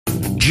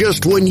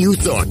just when you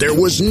thought there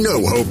was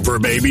no hope for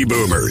baby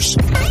boomers.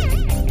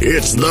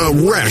 It's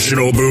the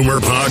Rational Boomer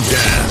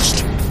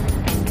Podcast.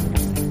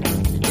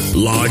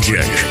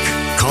 Logic,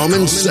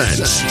 common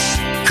sense,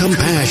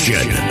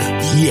 compassion.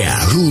 Yeah,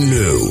 who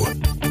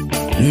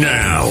knew?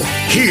 Now,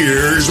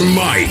 here's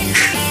Mike.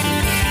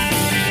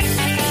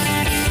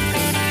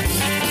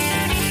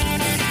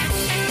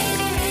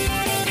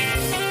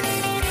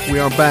 We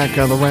are back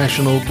on the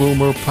Rational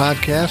Boomer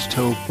Podcast.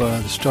 Hope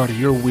the start of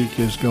your week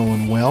is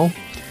going well.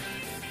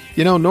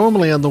 You know,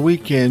 normally on the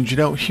weekends, you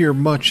don't hear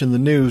much in the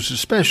news,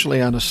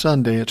 especially on a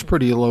Sunday. It's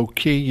pretty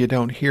low-key. You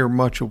don't hear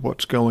much of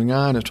what's going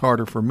on. It's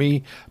harder for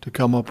me to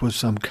come up with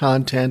some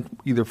content,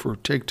 either for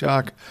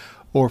TikTok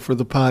or for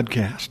the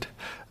podcast.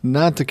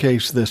 Not the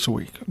case this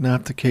week.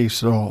 Not the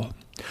case at all.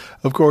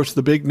 Of course,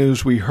 the big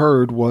news we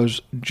heard was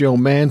Joe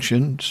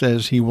Manchin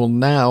says he will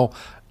now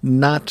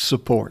not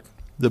support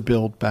the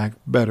Build Back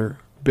Better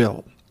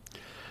bill.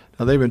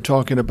 Now, they've been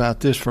talking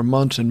about this for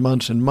months and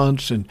months and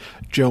months, and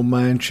Joe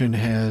Manchin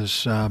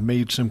has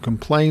made some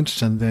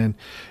complaints, and then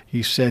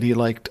he said he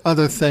liked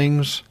other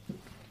things.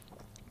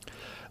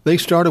 They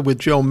started with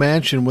Joe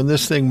Manchin when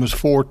this thing was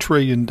 $4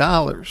 trillion.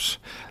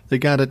 They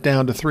got it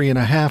down to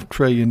 $3.5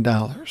 trillion.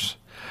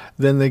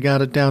 Then they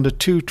got it down to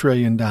 $2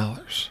 trillion.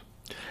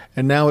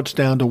 And now it's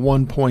down to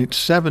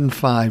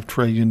 $1.75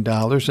 trillion.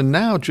 And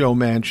now Joe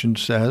Manchin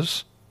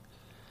says,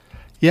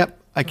 yep,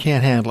 I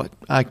can't handle it.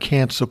 I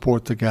can't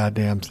support the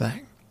goddamn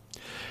thing.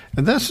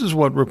 And this is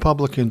what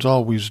Republicans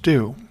always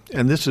do.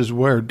 And this is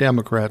where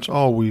Democrats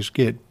always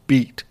get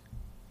beat.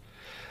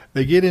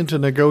 They get into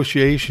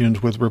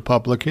negotiations with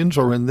Republicans,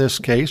 or in this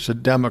case, a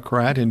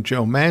Democrat in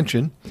Joe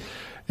Manchin,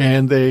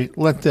 and they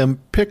let them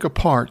pick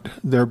apart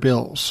their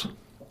bills.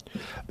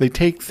 They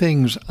take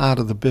things out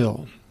of the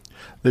bill.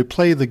 They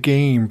play the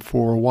game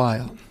for a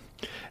while.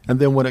 And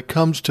then when it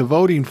comes to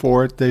voting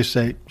for it, they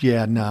say,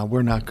 yeah, no,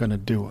 we're not going to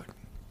do it.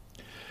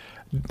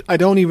 I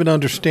don't even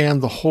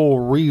understand the whole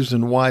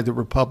reason why the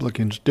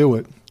Republicans do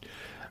it,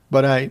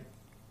 but I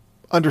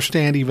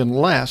understand even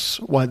less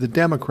why the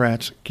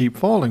Democrats keep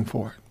falling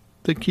for it.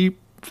 They keep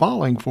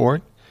falling for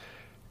it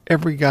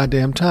every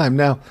goddamn time.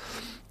 Now,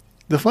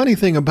 the funny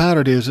thing about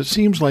it is it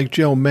seems like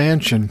Joe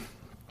Manchin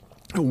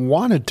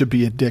wanted to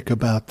be a dick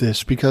about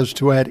this, because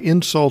to add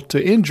insult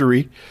to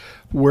injury,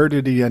 where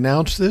did he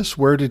announce this?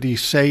 Where did he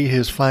say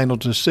his final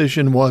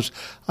decision was,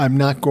 I'm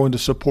not going to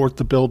support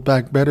the Build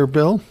Back Better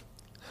bill?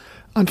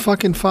 On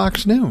fucking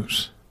Fox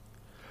News.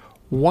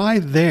 Why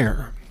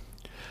there?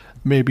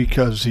 Maybe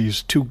because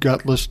he's too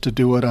gutless to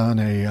do it on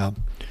a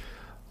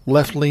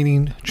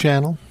left-leaning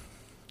channel.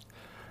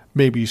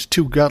 Maybe he's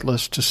too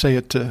gutless to say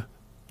it to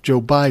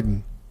Joe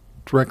Biden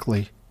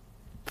directly,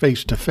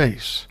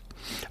 face-to-face.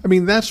 I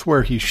mean, that's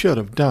where he should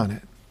have done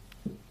it.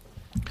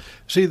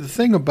 See, the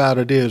thing about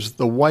it is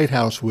the White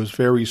House was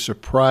very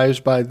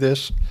surprised by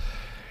this,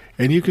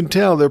 and you can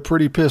tell they're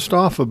pretty pissed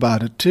off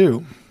about it,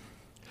 too.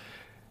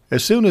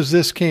 As soon as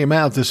this came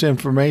out, this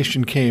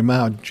information came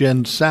out,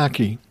 Jen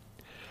Psaki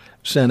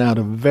sent out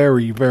a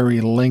very, very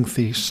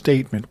lengthy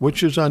statement,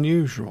 which is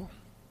unusual.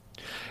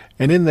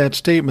 And in that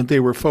statement, they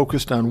were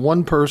focused on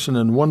one person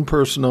and one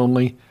person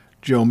only,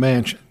 Joe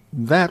Manchin.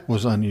 That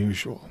was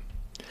unusual.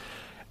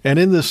 And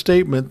in the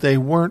statement, they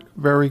weren't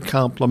very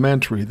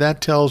complimentary. That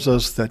tells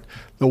us that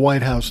the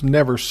White House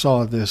never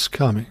saw this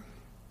coming.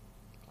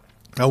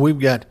 Now, we've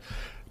got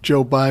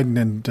Joe Biden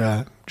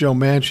and Joe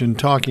Manchin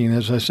talking,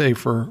 as I say,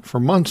 for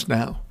months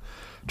now,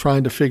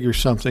 trying to figure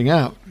something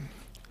out.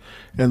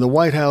 And the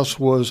White House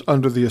was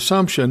under the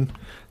assumption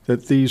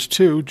that these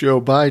two, Joe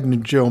Biden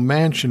and Joe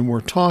Manchin,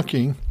 were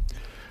talking.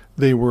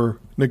 They were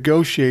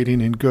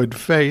negotiating in good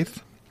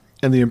faith.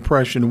 And the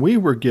impression we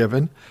were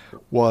given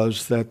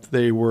was that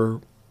they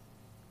were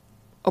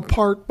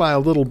apart by a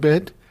little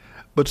bit,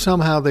 but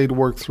somehow they'd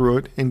work through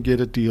it and get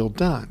a deal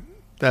done.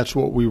 That's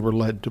what we were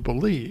led to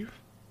believe.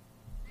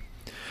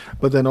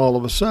 But then all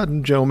of a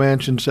sudden, Joe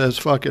Manchin says,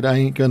 fuck it, I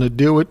ain't going to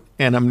do it,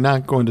 and I'm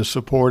not going to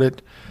support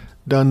it.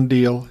 Done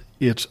deal.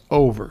 It's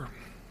over.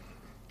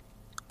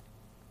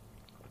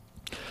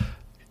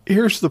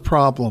 Here's the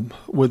problem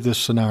with this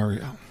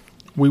scenario.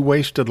 We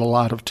wasted a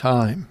lot of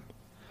time.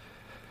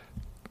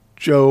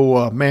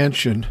 Joe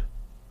Manchin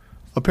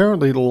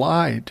apparently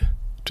lied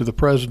to the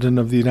President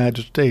of the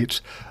United States,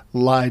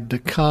 lied to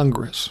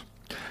Congress.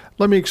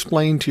 Let me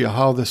explain to you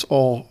how this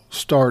all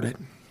started.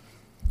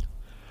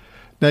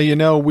 Now, you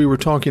know, we were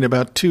talking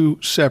about two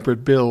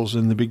separate bills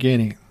in the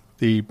beginning,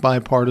 the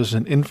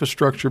bipartisan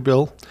infrastructure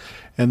bill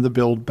and the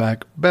Build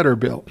Back Better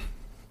bill.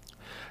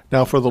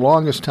 Now, for the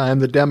longest time,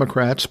 the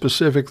Democrats,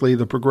 specifically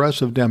the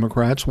progressive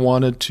Democrats,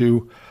 wanted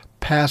to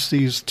pass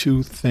these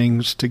two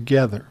things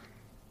together.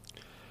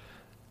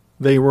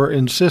 They were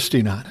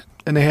insisting on it,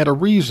 and they had a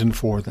reason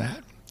for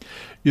that.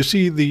 You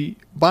see, the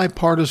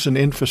bipartisan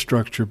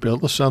infrastructure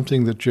bill is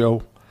something that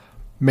Joe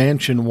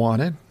Manchin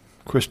wanted,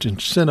 Kyrsten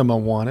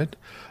Sinema wanted,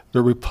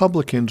 the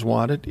Republicans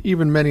wanted,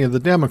 even many of the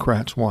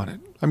Democrats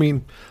wanted. I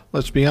mean,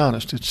 let's be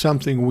honest, it's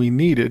something we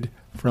needed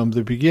from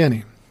the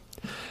beginning.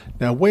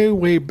 Now,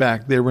 way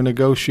back, they were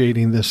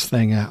negotiating this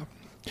thing out.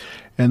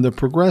 And the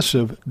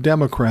progressive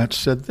Democrats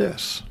said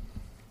this: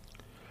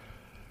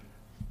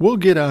 we'll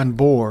get on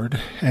board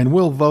and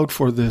we'll vote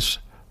for this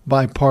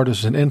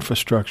bipartisan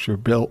infrastructure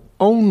bill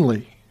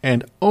only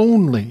and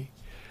only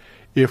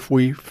if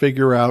we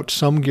figure out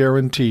some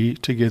guarantee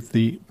to get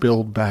the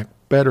Build Back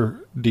Better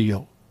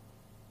deal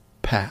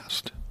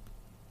passed.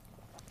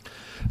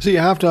 See, you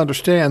have to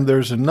understand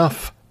there's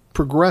enough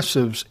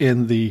progressives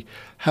in the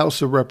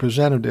House of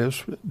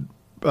Representatives,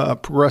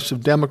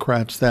 progressive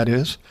Democrats, that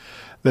is,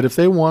 that if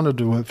they wanted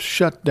to have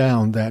shut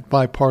down that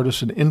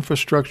bipartisan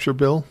infrastructure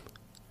bill,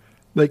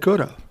 they could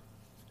have.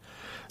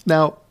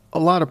 Now, a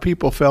lot of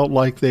people felt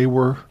like they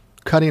were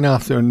cutting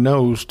off their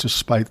nose to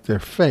spite their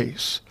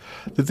face,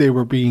 that they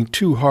were being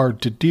too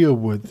hard to deal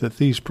with, that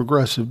these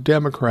progressive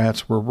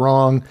Democrats were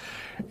wrong,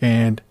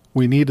 and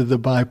we needed the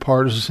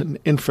bipartisan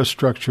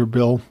infrastructure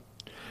bill,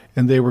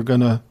 and they were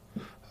going to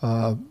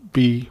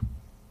be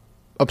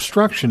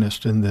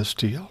obstructionist in this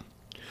deal.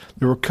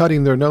 They were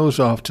cutting their nose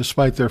off to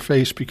spite their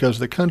face because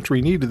the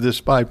country needed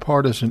this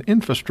bipartisan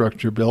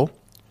infrastructure bill,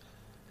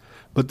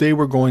 but they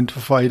were going to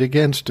fight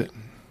against it.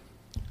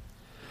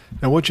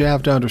 Now, what you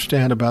have to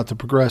understand about the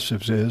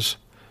progressives is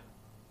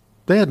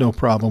they had no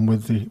problem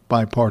with the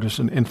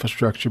bipartisan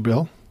infrastructure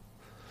bill.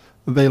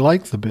 They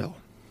liked the bill.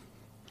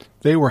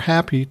 They were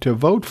happy to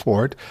vote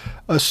for it,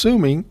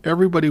 assuming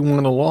everybody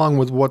went along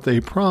with what they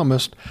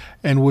promised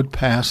and would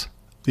pass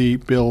the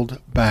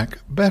Build Back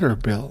Better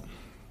bill.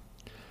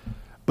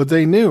 But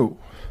they knew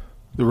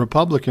the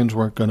Republicans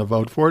weren't going to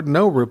vote for it.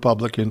 No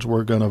Republicans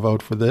were going to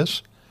vote for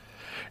this.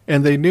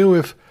 And they knew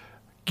if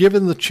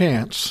given the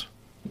chance,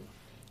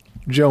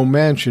 Joe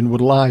Manchin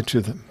would lie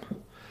to them.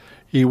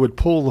 He would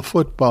pull the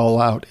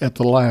football out at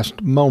the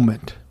last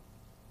moment.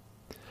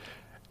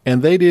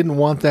 And they didn't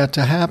want that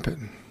to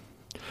happen.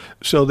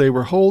 So they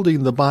were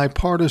holding the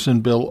bipartisan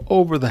bill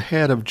over the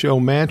head of Joe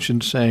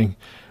Manchin, saying,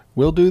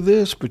 we'll do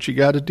this, but you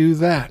got to do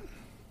that.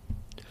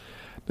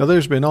 Now,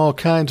 there's been all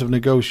kinds of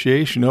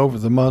negotiation over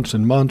the months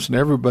and months, and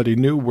everybody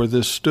knew where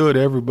this stood.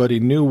 Everybody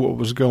knew what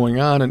was going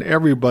on, and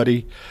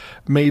everybody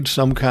made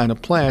some kind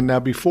of plan. Now,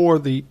 before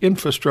the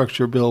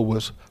infrastructure bill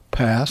was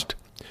passed,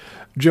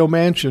 Joe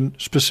Manchin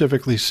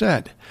specifically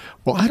said,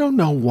 well, I don't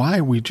know why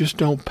we just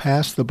don't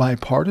pass the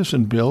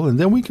bipartisan bill, and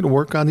then we can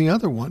work on the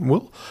other one.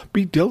 We'll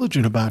be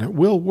diligent about it.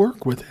 We'll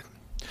work with it.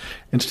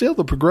 And still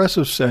the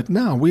progressives said,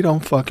 no, we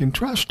don't fucking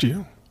trust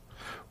you.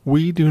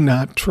 We do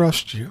not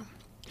trust you.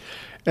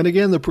 And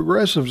again, the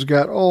progressives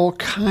got all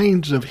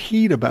kinds of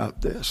heat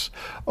about this.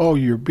 Oh,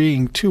 you're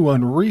being too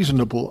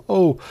unreasonable.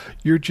 Oh,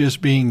 you're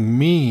just being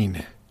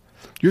mean.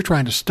 You're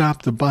trying to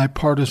stop the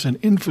bipartisan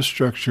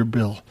infrastructure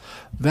bill.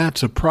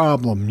 That's a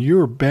problem.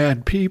 You're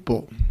bad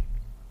people.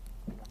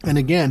 And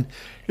again,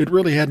 it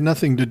really had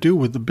nothing to do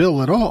with the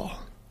bill at all.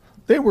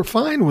 They were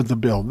fine with the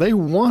bill. They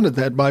wanted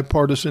that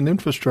bipartisan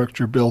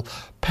infrastructure bill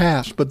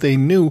passed, but they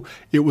knew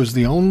it was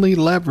the only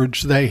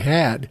leverage they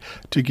had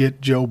to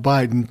get Joe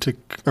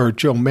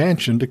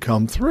Manchin to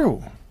come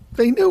through.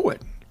 They knew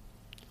it.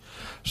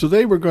 So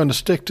they were going to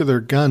stick to their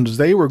guns.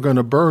 They were going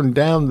to burn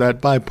down that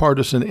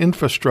bipartisan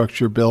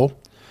infrastructure bill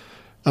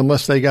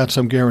unless they got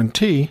some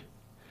guarantee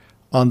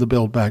on the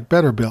Build Back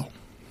Better bill.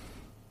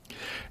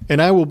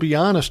 And I will be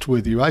honest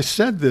with you, I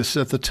said this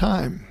at the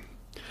time,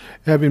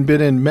 having been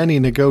in many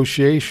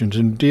negotiations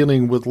and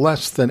dealing with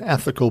less than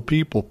ethical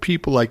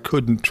people I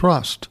couldn't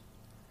trust.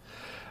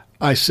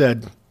 I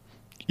said,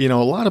 a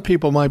lot of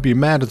people might be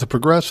mad at the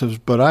progressives,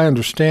 but I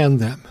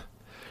understand them.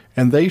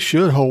 And they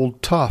should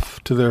hold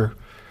tough to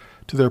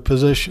their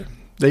position.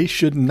 They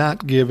should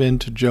not give in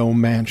to Joe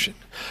Manchin.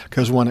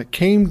 Because when it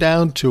came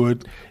down to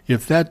it,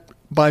 if that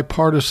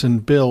bipartisan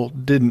bill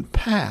didn't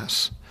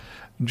pass,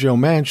 Joe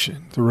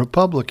Manchin, the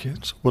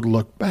Republicans, would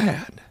look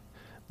bad.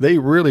 They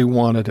really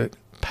wanted it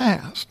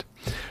passed.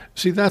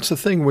 See, that's the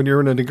thing when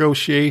you're in a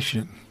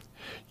negotiation.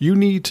 You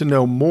need to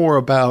know more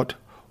about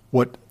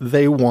what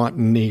they want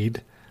and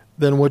need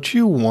than what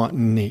you want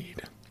and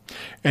need.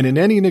 And in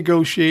any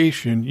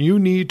negotiation, you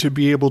need to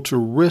be able to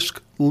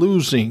risk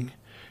losing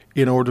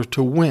in order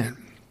to win.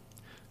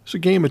 It's a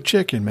game of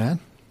chicken, man.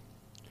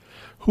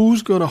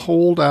 Who's going to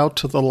hold out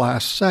to the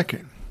last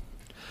second?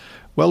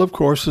 Well, of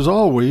course, as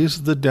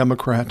always, the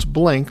Democrats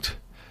blinked.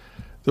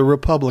 The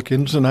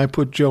Republicans, and I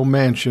put Joe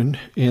Manchin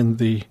in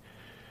the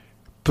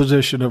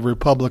position of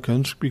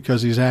Republicans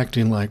because he's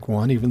acting like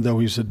one, even though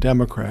he's a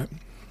Democrat.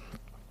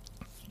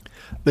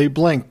 They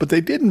blinked, but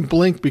they didn't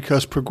blink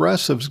because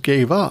progressives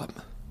gave up.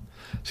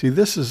 See,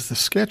 this is the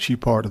sketchy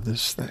part of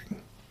this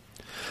thing.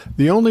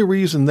 The only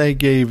reason they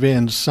gave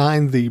in,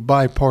 signed the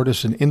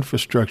bipartisan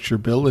infrastructure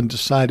bill, and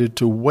decided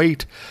to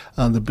wait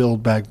on the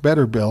Build Back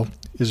Better bill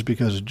is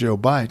because of Joe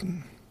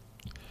Biden.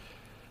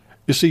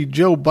 You see,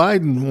 Joe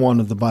Biden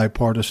wanted the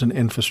bipartisan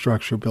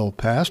infrastructure bill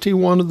passed. He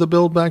wanted the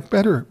Build Back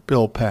Better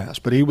bill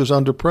passed, but he was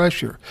under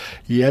pressure.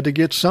 He had to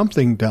get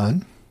something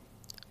done.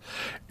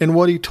 And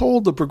what he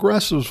told the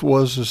progressives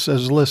was,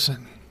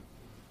 listen,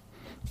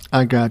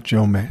 I got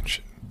Joe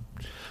Manchin.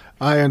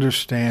 I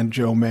understand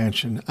Joe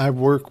Manchin. I've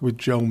worked with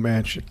Joe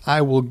Manchin.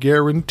 I will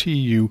guarantee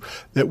you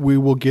that we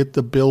will get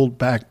the Build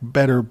Back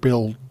Better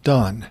bill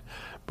done.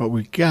 But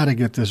we got to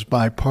get this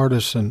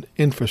bipartisan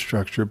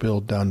infrastructure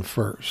bill done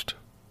first.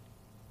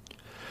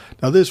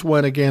 Now, this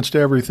went against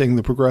everything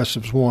the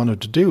progressives wanted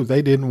to do.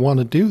 They didn't want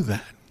to do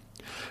that.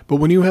 But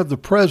when you have the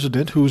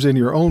president who's in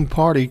your own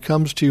party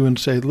comes to you and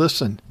say,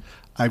 listen,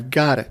 I've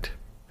got it.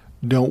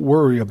 Don't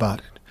worry about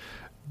it.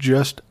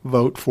 Just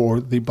vote for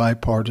the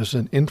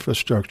bipartisan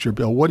infrastructure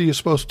bill. What are you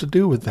supposed to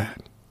do with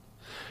that?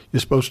 You're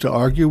supposed to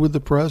argue with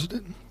the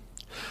president?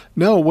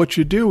 No, what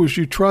you do is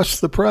you trust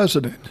the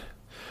president.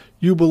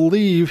 You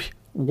believe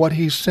what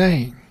he's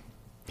saying,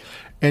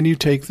 and you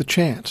take the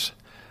chance.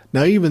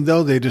 Now, even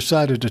though they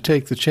decided to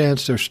take the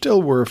chance, there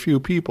still were a few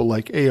people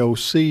like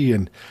AOC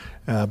and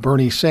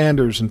Bernie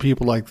Sanders and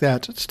people like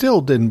that still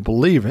didn't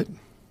believe it.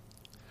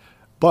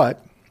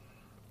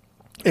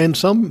 And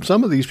some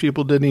of these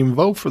people didn't even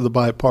vote for the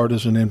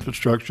bipartisan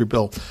infrastructure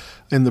bill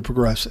in the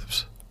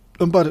progressives,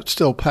 but it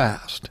still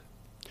passed.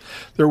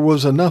 There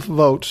was enough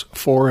votes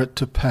for it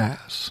to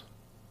pass.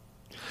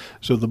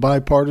 So the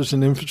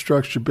bipartisan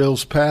infrastructure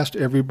bill's passed.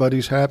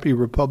 Everybody's happy.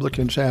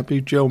 Republicans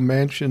happy. Joe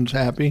Manchin's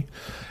happy.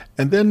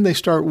 And then they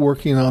start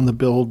working on the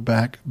Build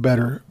Back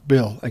Better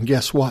bill. And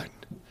guess what?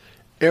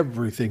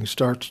 Everything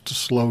starts to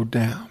slow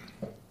down.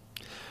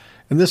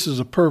 And this is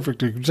a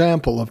perfect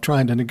example of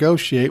trying to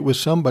negotiate with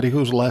somebody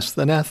who's less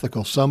than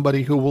ethical,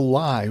 somebody who will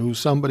lie,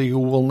 somebody who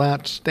will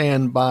not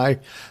stand by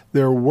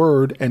their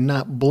word and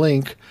not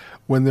blink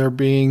when they're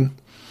being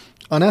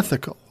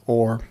unethical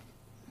or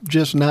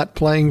just not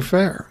playing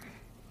fair.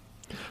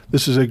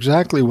 This is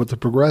exactly what the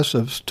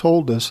progressives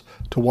told us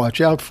to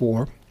watch out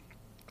for.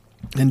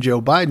 And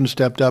Joe Biden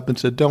stepped up and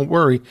said, don't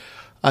worry,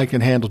 I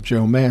can handle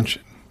Joe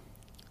Manchin.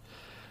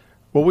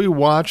 Well, we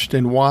watched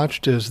and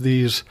watched as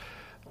these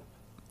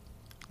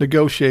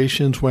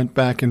negotiations went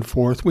back and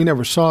forth. We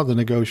never saw the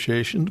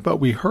negotiations, but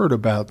we heard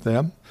about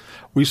them.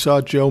 We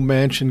saw Joe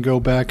Manchin go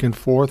back and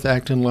forth,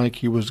 acting like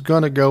he was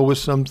going to go with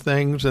some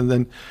things, and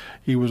then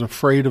he was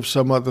afraid of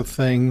some other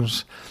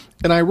things.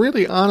 And I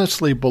really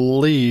honestly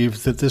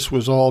believe that this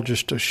was all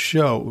just a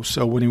show.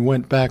 So when he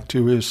went back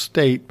to his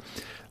state,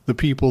 the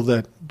people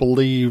that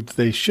believed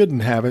they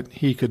shouldn't have it,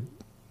 he could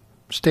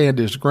stand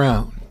his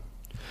ground.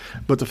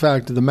 But the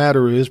fact of the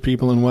matter is,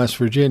 people in West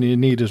Virginia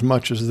need as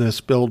much as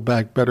this Build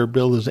Back Better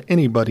bill as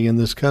anybody in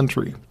this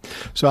country.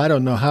 So I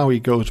don't know how he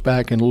goes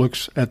back and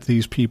looks at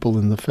these people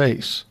in the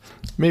face.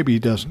 Maybe he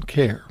doesn't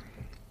care.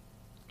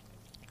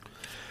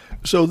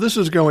 So this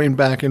is going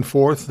back and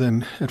forth,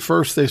 and at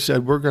first they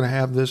said, we're going to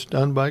have this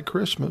done by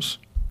Christmas.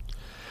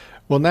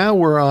 Well, now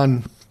we're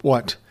on,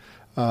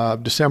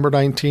 December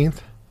 19th?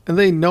 And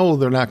they know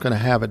they're not going to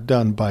have it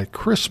done by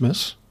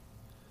Christmas.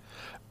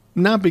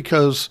 Not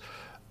because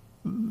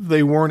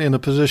they weren't in a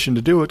position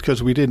to do it,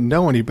 because we didn't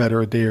know any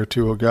better a day or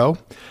two ago,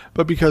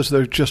 but because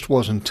there just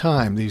wasn't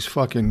time. These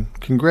fucking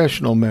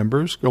congressional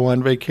members go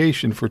on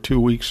vacation for 2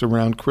 weeks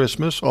around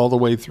Christmas all the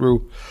way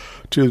through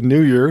to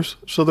New Year's,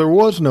 so there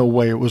was no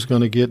way it was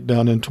going to get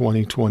done in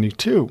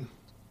 2022.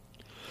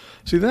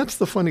 See, that's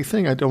the funny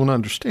thing I don't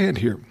understand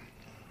here.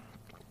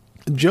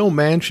 Joe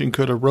Manchin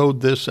could have rode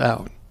this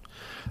out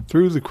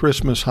through the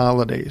Christmas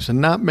holidays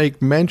and not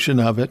make mention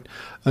of it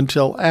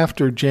until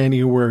after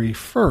January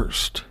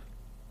 1st,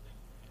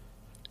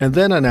 and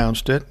then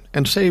announced it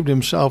and saved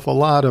himself a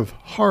lot of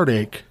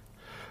heartache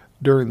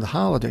during the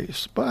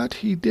holidays. But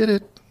he did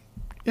it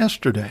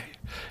yesterday.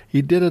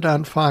 He did it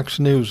on Fox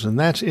News, and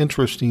that's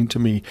interesting to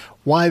me.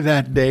 Why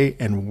that day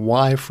and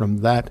why from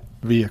that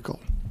vehicle?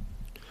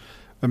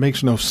 That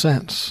makes no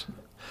sense.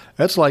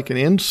 That's like an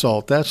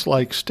insult. That's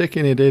like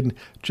sticking it in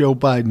Joe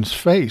Biden's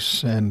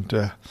face, and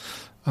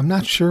I'm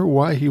not sure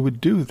why he would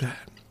do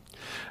that.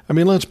 I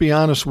mean, let's be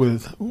honest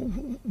with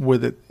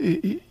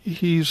it.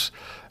 He's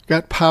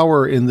got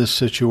power in this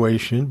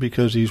situation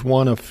because he's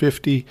one of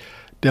 50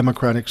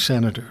 Democratic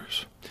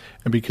senators.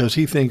 And because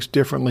he thinks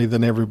differently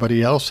than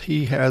everybody else,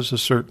 he has a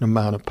certain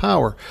amount of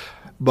power.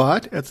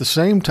 But at the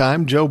same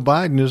time, Joe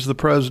Biden is the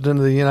president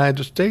of the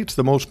United States,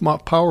 the most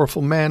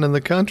powerful man in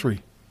the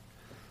country.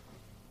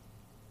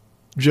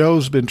 Joe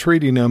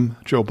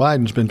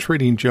Biden's been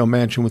treating Joe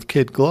Manchin with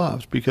kid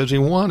gloves because he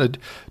wanted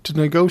to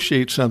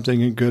negotiate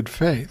something in good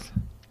faith.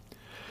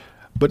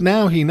 But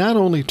now he not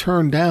only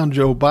turned down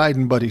Joe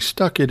Biden, but he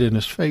stuck it in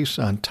his face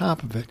on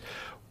top of it.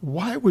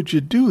 Why would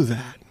you do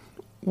that?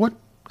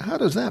 How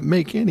does that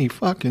make any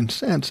fucking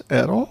sense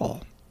at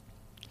all?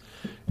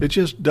 It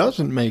just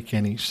doesn't make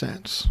any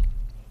sense.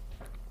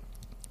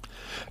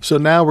 So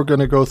now we're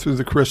going to go through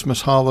the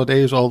Christmas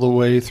holidays all the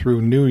way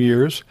through New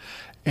Year's,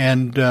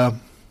 and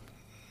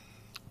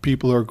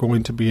people are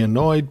going to be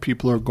annoyed.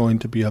 People are going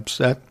to be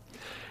upset.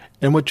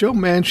 And what Joe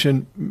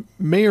Manchin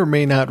may or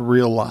may not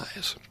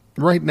realize,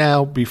 right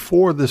now,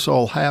 before this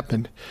all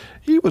happened,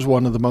 he was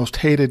one of the most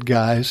hated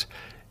guys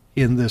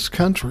in this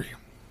country.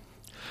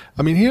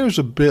 I mean, here's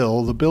a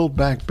bill, the Build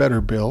Back Better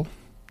bill,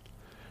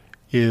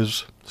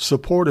 is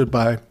supported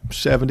by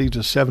 70 to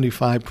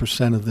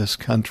 75% of this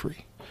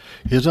country.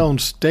 His own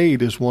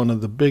state is one of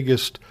the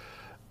biggest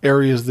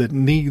areas that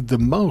need the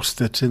most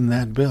that's in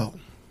that bill.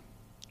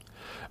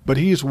 But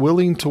he's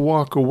willing to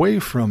walk away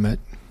from it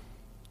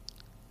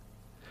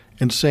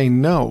and say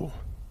no,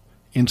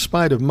 in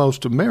spite of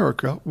most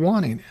America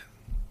wanting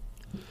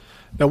it.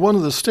 Now, one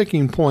of the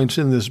sticking points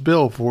in this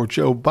bill for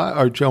Joe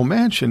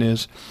Manchin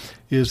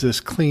is this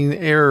clean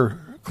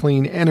air,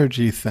 clean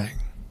energy thing.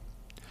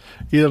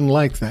 He doesn't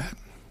like that.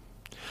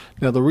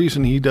 Now, the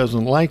reason he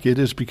doesn't like it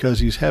is because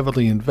he's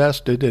heavily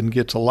invested and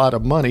gets a lot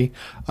of money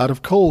out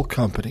of coal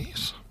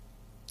companies.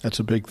 That's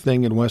a big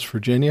thing in West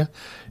Virginia.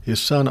 His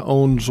son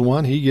owns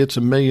one. He gets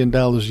 $1 million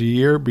a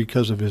year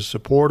because of his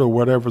support or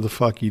whatever the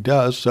fuck he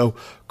does. So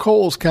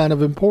coal's kind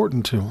of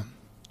important to him.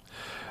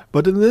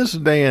 But in this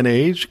day and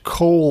age,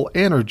 coal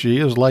energy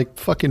is like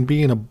fucking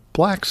being a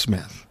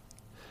blacksmith.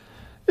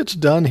 It's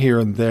done here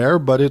and there,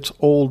 but it's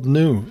old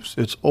news.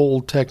 It's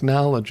old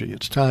technology.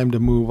 It's time to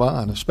move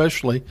on,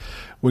 especially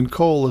when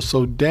coal is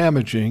so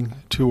damaging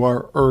to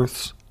our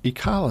Earth's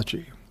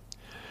ecology.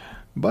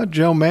 But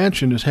Joe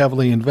Manchin is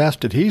heavily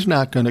invested. He's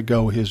not going to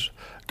go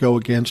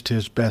against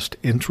his best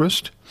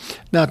interest,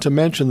 not to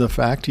mention the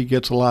fact he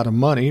gets a lot of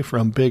money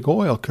from big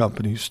oil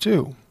companies,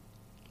 too.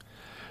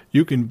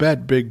 You can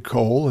bet big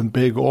coal and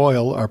big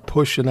oil are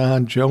pushing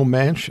on Joe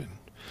Manchin.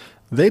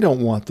 They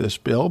don't want this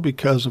bill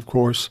because, of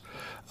course,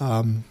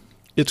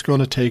 it's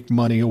going to take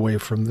money away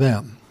from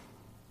them.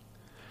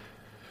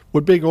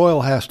 What big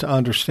oil has to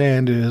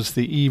understand is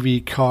the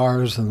EV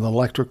cars and the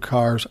electric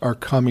cars are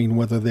coming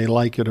whether they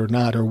like it or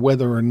not, or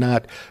whether or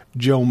not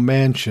Joe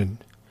Manchin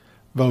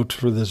votes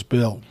for this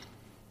bill.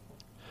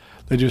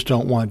 They just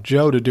don't want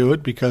Joe to do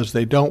it because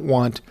they don't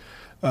want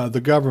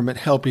the government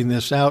helping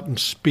this out and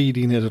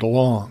speeding it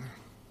along.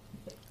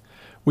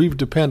 We've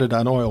depended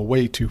on oil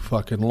way too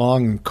fucking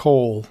long, and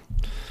coal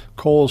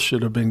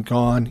should have been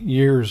gone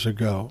years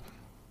ago.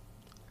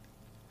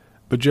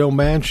 But Joe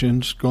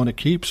Manchin's going to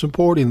keep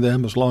supporting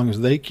them as long as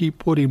they keep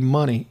putting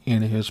money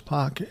in his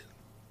pocket.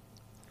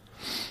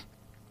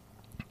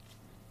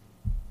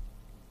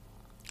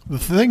 The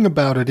thing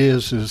about it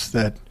is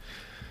that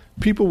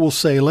people will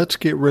say, let's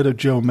get rid of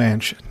Joe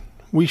Manchin.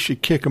 We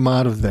should kick him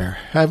out of there,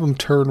 have him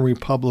turn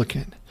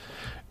Republican.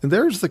 And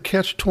there's the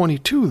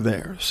catch-22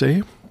 there,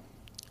 see?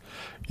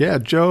 Yeah,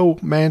 Joe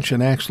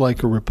Manchin acts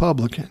like a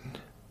Republican.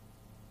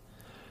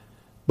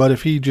 But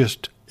if he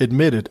just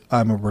admitted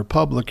I'm a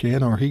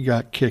Republican, or he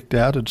got kicked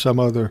out and some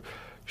other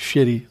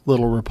shitty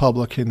little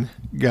Republican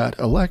got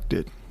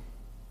elected,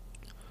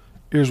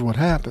 here's what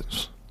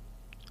happens.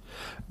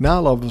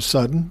 Now all of a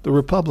sudden the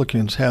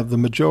Republicans have the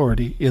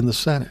majority in the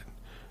Senate.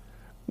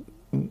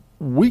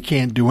 We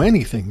can't do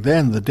anything.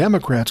 Then the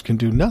Democrats can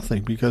do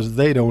nothing because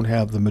they don't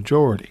have the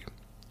majority.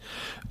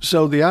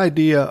 So the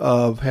idea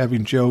of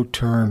having Joe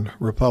turn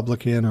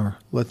Republican or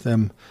let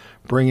them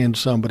bring in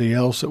somebody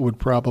else that would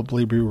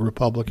probably be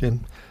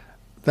Republican,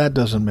 that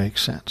doesn't make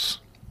sense.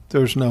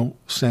 There's no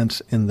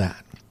sense in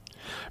that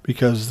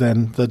because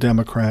then the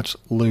Democrats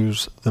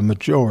lose the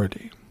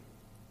majority.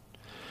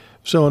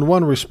 So in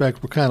one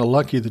respect, we're kind of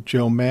lucky that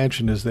Joe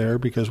Manchin is there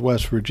because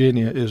West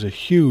Virginia is a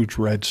huge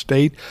red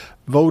state,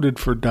 voted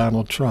for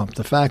Donald Trump.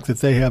 The fact that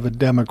they have a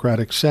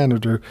Democratic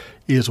senator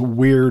is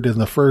weird in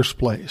the first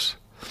place.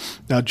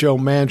 Now, Joe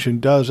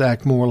Manchin does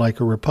act more like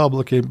a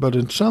Republican, but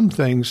in some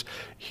things,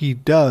 he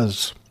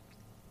does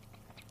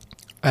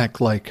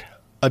act like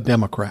a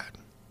Democrat.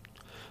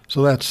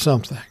 So that's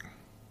something.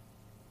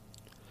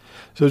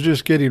 So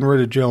just getting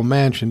rid of Joe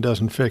Manchin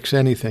doesn't fix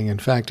anything. In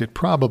fact, it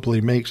probably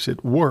makes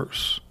it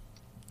worse.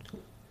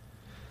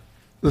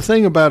 The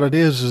thing about it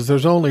is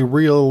there's only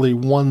really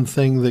one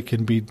thing that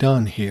can be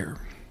done here.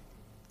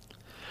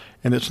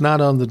 And it's not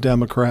on the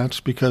Democrats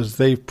because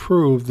they've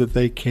proved that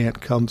they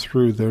can't come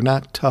through. They're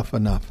not tough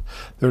enough.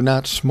 They're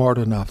not smart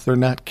enough. They're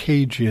not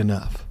cagey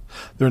enough.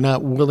 They're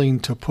not willing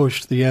to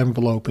push the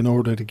envelope in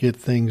order to get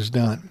things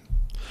done.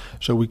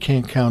 So we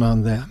can't count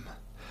on them.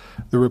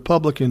 The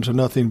Republicans are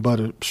nothing but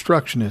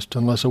obstructionists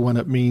unless when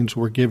it means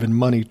we're giving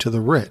money to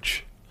the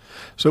rich.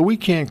 So we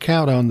can't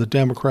count on the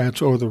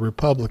Democrats or the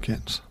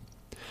Republicans.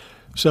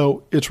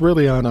 So it's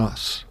really on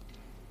us.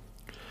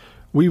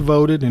 We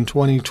voted in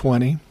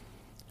 2020.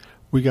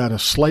 We got a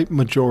slight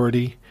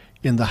majority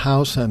in the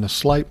House and a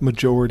slight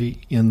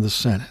majority in the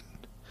Senate.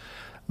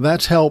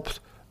 That's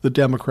helped the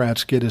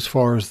Democrats get as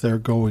far as they're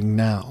going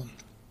now.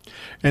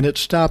 And it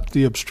stopped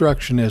the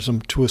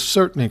obstructionism to a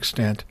certain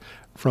extent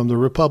from the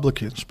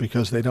Republicans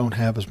because they don't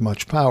have as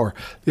much power.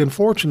 The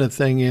unfortunate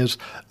thing is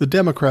the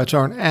Democrats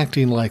aren't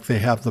acting like they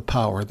have the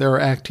power. They're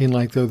acting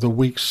like they're the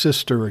weak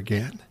sister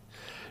again.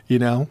 You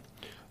know?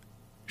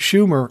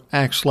 Schumer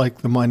acts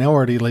like the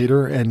minority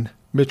leader and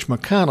Mitch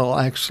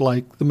McConnell acts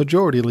like the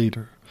majority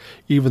leader,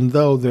 even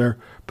though their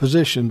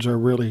positions are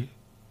really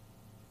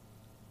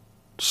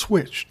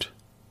switched.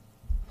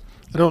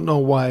 I don't know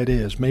why it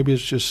is. Maybe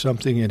it's just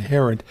something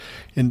inherent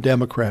in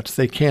Democrats.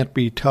 They can't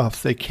be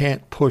tough. They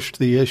can't push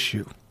the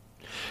issue.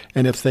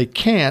 And if they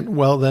can't,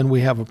 well, then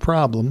we have a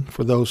problem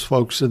for those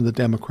folks in the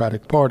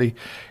Democratic Party,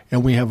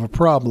 and we have a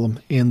problem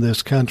in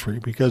this country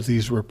because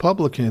these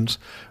Republicans,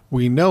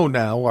 we know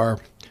now, are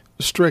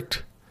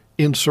strict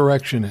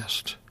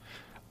insurrectionists.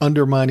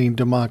 undermining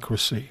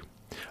democracy,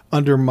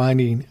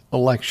 undermining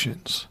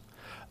elections,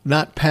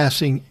 not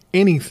passing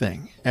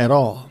anything at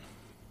all.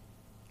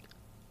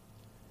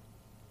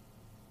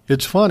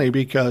 It's funny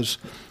because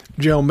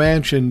Joe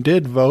Manchin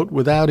did vote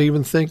without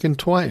even thinking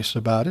twice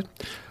about it.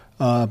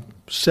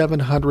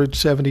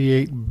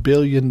 $778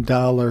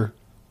 billion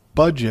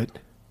budget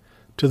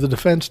to the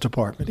Defense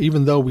Department,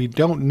 even though we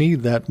don't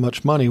need that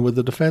much money with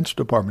the Defense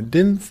Department.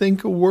 Didn't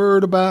think a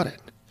word about it.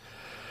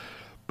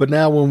 But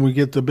now when we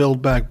get the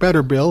Build Back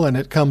Better bill and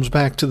it comes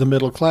back to the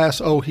middle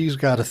class, he's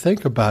got to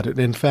think about it.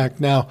 In fact,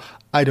 now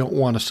I don't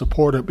want to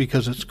support it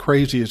because it's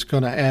crazy. It's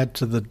going to add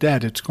to the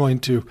debt. It's going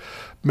to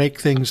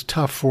make things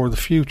tough for the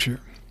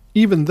future,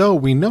 even though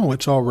we know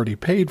it's already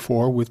paid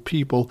for with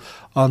people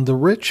on the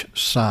rich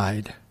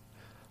side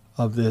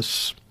of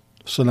this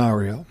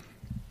scenario.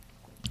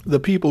 The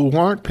people who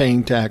aren't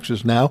paying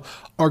taxes now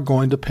are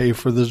going to pay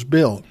for this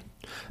bill.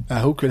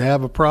 Now, who could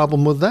have a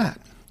problem with that?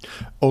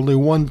 Only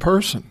one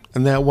person,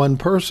 and that one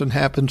person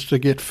happens to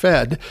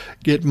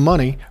get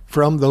money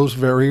from those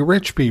very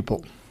rich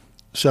people.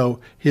 So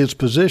his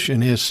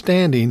position, his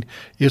standing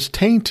is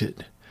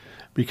tainted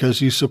because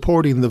he's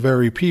supporting the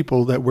very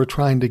people that we're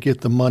trying to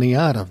get the money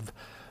out of,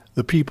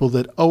 the people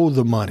that owe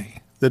the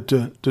money,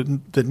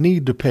 that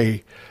need to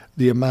pay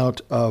the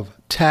amount of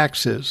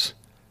taxes,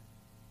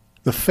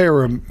 the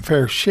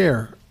fair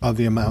share of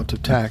the amount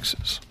of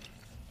taxes.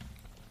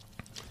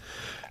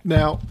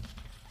 Now,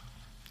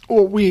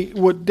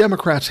 what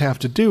Democrats have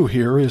to do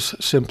here is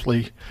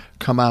simply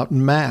come out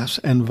en masse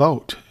and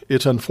vote.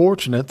 It's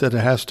unfortunate that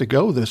it has to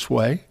go this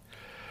way,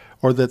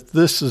 or that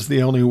this is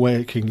the only way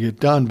it can get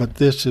done, but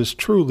this is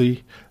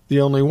truly the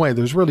only way.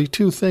 There's really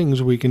two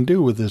things we can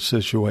do with this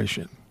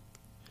situation.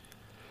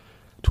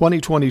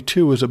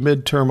 2022 is a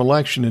midterm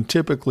election, and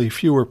typically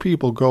fewer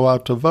people go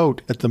out to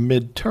vote at the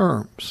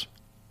midterms.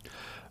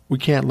 We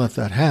can't let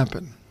that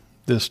happen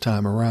this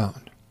time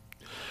around.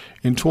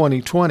 In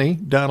 2020,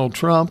 Donald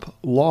Trump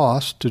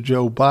lost to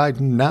Joe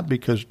Biden, not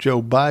because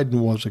Joe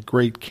Biden was a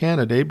great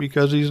candidate,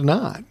 because he's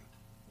not.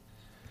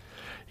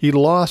 He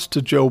lost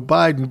to Joe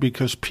Biden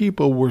because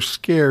people were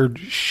scared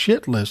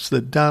shitless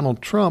that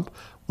Donald Trump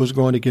was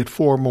going to get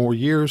 4 more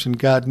years, and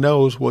God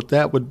knows what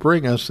that would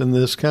bring us in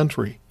this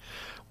country.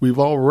 We've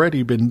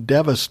already been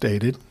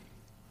devastated,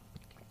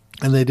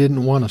 and they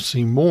didn't want to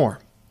see more.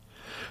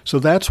 So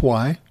that's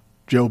why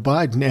Joe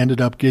Biden ended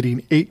up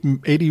getting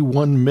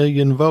 81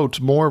 million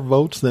votes, more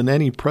votes than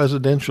any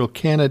presidential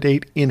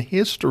candidate in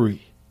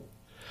history.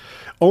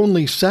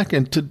 Only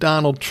second to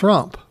Donald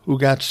Trump, who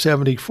got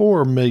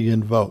 74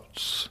 million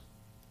votes.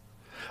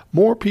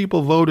 More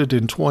people voted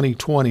in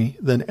 2020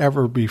 than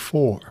ever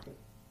before,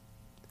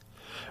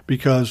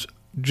 because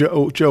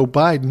Joe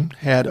Biden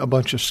had a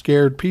bunch of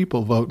scared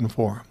people voting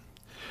for him.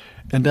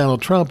 And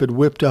Donald Trump had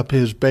whipped up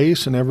his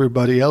base and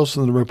everybody else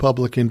in the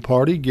Republican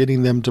Party,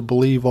 getting them to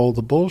believe all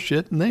the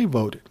bullshit, and they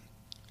voted.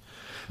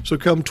 So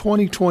come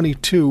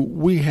 2022,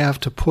 we have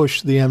to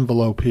push the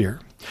envelope here.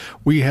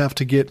 We have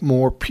to get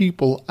more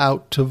people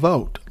out to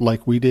vote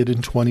like we did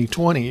in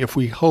 2020 if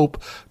we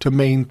hope to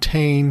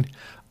maintain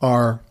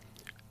our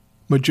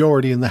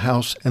majority in the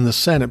House and the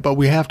Senate. But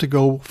we have to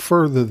go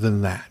further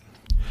than that.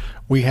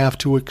 We have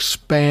to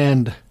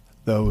expand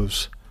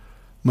those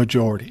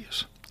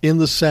majorities. In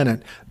the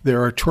Senate,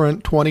 there are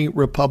 20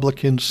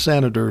 Republican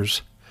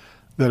senators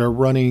that are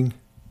running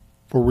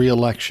for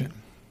re-election.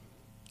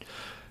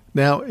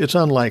 Now, it's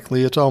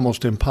unlikely, it's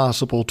almost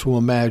impossible to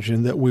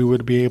imagine that we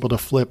would be able to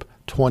flip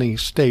 20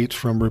 states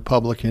from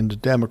Republican to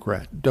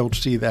Democrat. Don't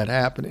see that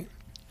happening.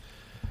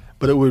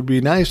 But it would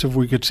be nice if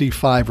we could see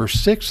 5 or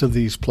 6 of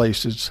these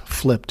places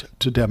flipped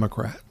to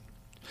Democrat,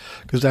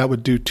 because that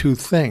would do 2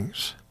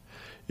 things.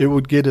 It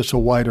would get us a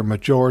wider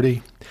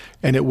majority,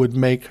 and it would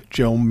make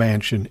Joe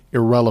Manchin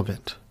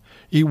irrelevant.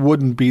 He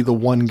wouldn't be the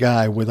one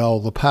guy with all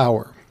the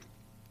power.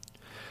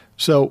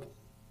 So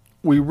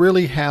we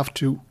really have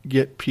to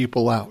get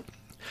people out.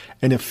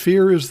 And if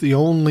fear is the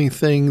only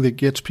thing that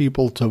gets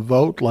people to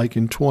vote, like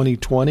in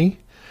 2020,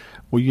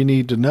 well, you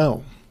need to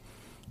know.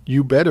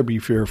 You better be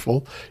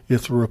fearful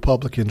if the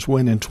Republicans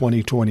win in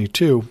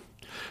 2022,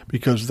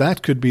 because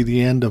that could be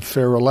the end of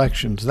fair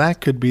elections.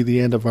 That could be the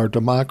end of our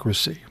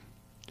democracy,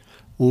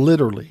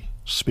 literally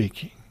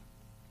speaking.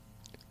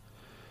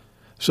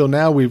 So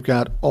now we've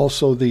got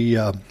also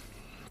the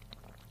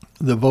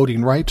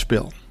voting rights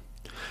bill.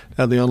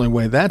 Now, the only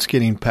way that's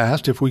getting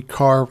passed if we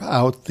carve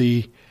out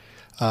the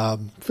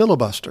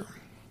filibuster.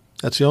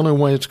 That's the only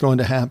way it's going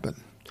to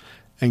happen.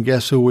 And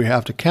guess who we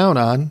have to count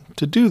on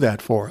to do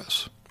that for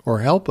us, or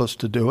help us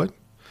to do it?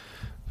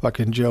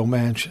 Fucking Joe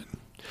Manchin.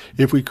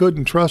 If we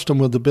couldn't trust him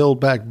with the Build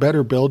Back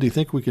Better bill, do you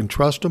think we can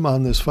trust him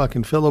on this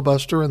fucking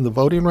filibuster and the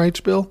voting rights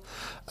bill?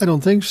 I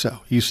don't think so.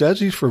 He says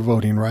he's for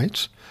voting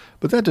rights,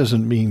 but that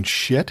doesn't mean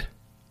shit.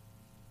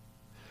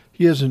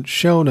 He hasn't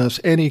shown us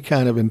any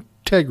kind of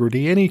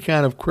integrity, any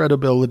kind of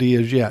credibility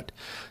as yet,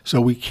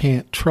 so we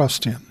can't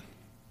trust him.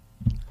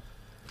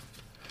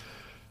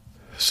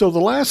 So the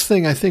last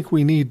thing I think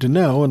we need to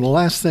know, and the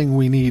last thing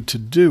we need to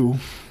do,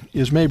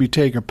 is maybe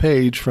take a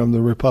page from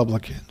the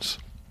Republicans.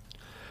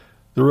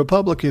 The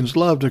Republicans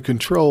love to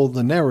control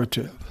the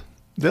narrative.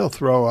 They'll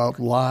throw out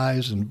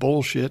lies and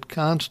bullshit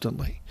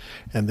constantly.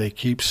 And they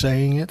keep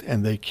saying it,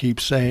 and they keep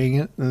saying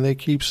it, and they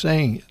keep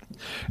saying it.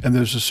 And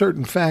there's a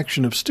certain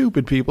faction of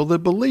stupid people that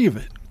believe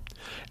it.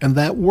 And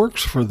that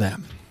works for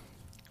them.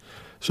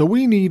 So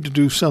we need to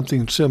do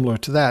something similar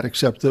to that,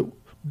 except that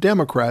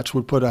Democrats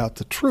would put out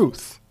the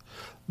truth.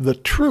 The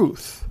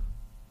truth.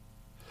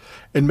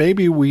 And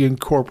maybe we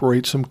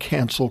incorporate some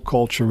cancel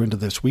culture into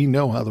this. We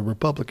know how the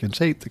Republicans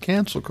hate the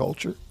cancel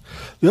culture.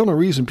 The only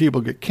reason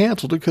people get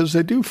canceled is because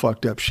they do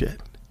fucked up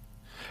shit.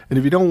 And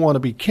if you don't want to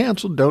be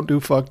canceled, don't do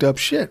fucked up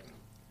shit.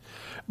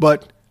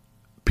 But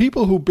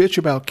people who bitch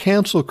about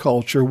cancel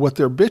culture, what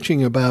they're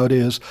bitching about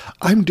is,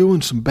 I'm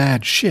doing some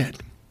bad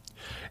shit.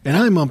 And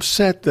I'm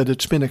upset that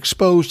it's been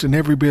exposed and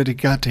everybody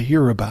got to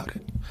hear about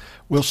it.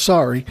 Well,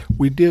 sorry,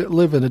 we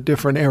live in a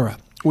different era.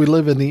 We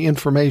live in the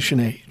information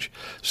age.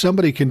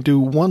 Somebody can do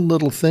one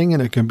little thing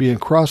and it can be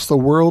across the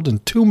world in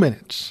 2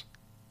 minutes.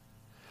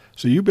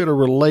 So you better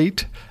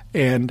relate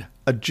and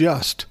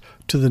adjust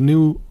to the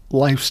new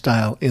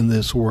lifestyle in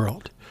this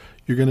world.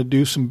 You're going to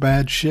do some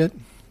bad shit,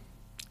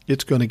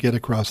 it's going to get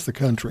across the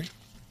country.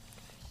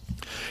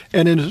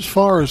 And as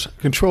far as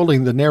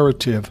controlling the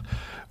narrative,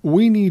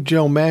 we need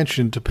Joe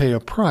Manchin to pay a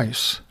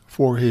price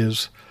for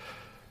his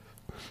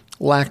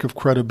lack of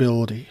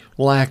credibility,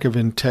 lack of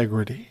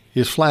integrity.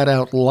 He's flat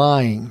out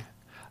lying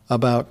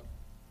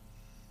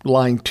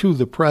to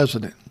the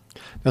president.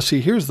 Now,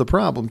 see, here's the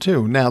problem,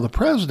 too. Now, the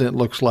president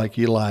looks like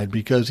he lied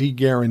because he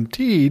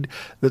guaranteed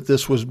that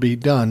this would be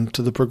done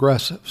to the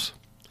progressives.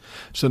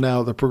 So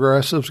now the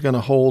progressives are going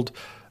to hold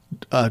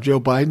Joe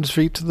Biden's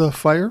feet to the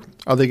fire?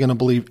 Are they going to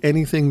believe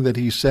anything that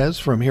he says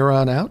from here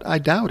on out? I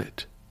doubt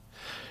it.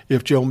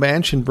 If Joe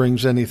Manchin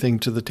brings anything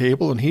to the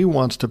table and he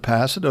wants to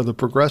pass it, are the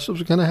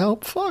progressives going to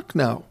help? Fuck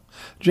no.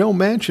 Joe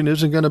Manchin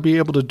isn't going to be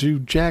able to do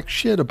jack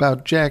shit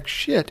about jack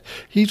shit.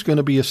 He's going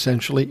to be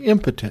essentially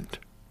impotent.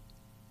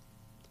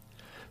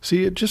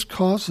 See, it just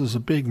causes a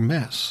big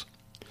mess.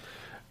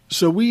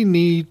 So we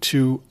need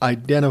to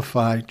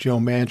identify Joe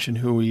Manchin,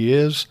 who he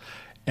is,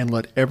 and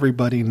let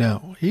everybody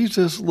know. He's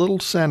this little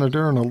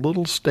senator in a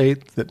little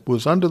state that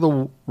was under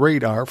the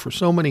radar for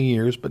so many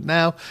years, but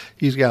now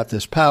he's got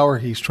this power.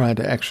 He's trying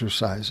to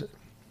exercise it.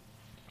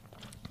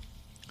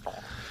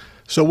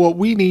 So what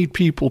we need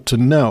people to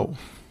know,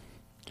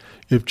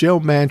 if Joe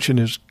Manchin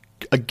is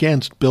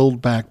against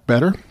Build Back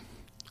Better,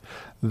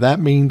 that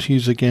means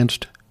he's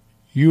against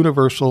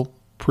universal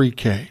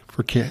pre-K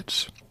for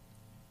kids.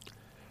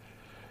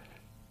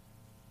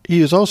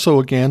 He is also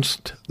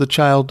against the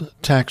child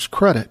tax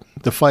credit,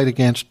 the fight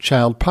against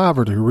child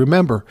poverty.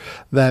 Remember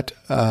that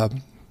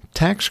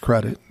tax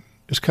credit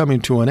is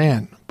coming to an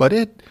end, but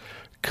it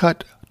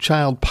cut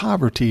child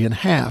poverty in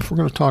half. We're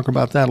going to talk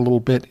about that a little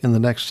bit in the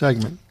next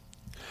segment.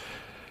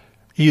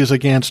 He is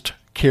against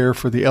care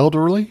for the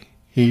elderly.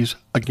 He's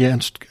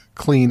against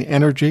clean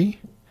energy.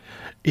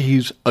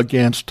 He's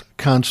against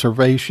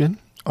conservation,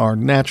 our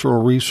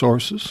natural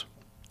resources.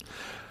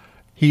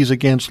 He's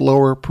against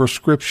lower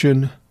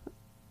prescription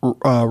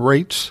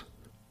rates.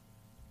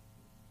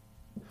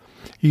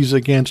 He's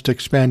against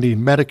expanding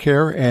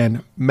Medicare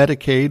and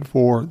Medicaid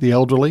for the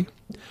elderly.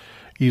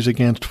 He's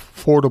against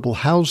affordable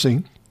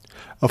housing,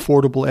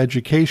 affordable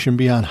education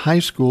beyond high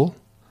school.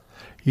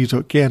 He's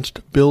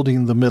against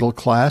building the middle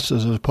class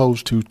as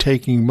opposed to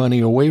taking money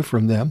away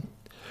from them.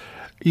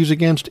 He's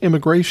against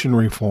immigration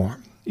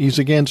reform. He's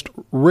against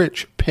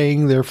rich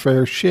paying their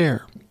fair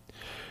share.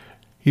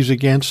 He's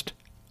against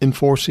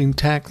enforcing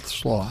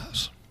tax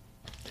laws.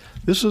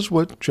 This is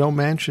what Joe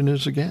Manchin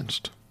is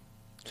against.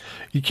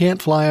 You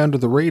can't fly under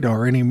the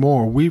radar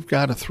anymore. We've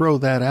got to throw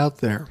that out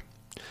there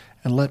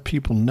and let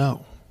people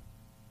know.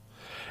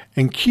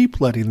 And keep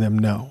letting them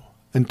know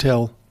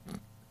until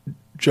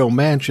Joe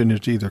Manchin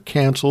is either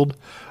canceled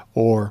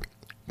or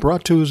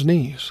brought to his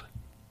knees.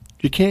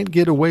 You can't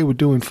get away with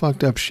doing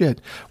fucked up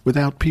shit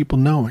without people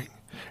knowing.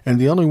 And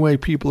the only way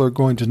people are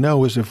going to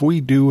know is if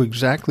we do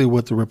exactly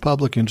what the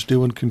Republicans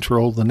do and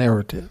control the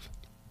narrative.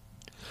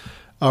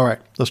 All right,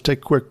 let's take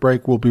a quick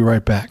break. We'll be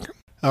right back.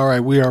 All right,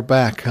 we are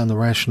back on the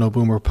Rational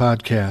Boomer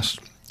podcast.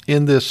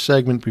 In this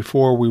segment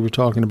before, we were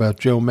talking about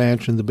Joe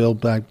Manchin, the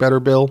Build Back Better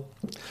bill.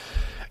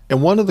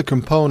 And one of the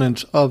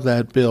components of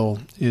that bill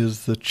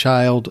is the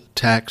child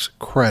tax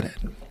credit.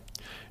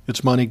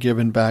 It's money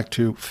given back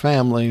to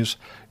families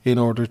in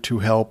order to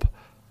help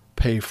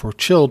pay for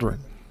children.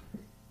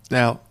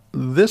 Now,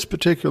 this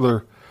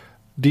particular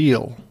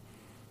deal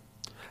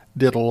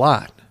did a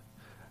lot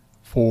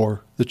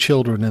for the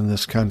children in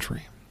this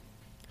country.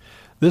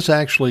 This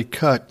actually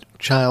cut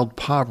child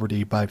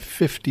poverty by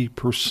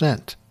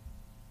 50%.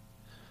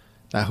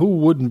 Now, who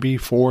wouldn't be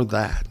for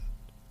that?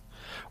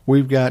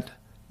 We've got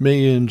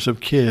millions of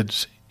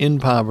kids in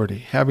poverty,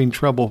 having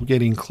trouble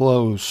getting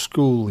clothes,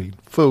 schooling,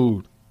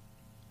 food.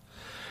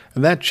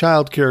 And that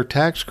child care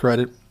tax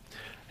credit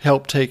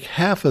helped take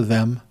half of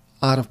them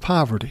out of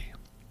poverty.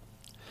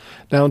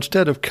 Now,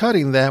 instead of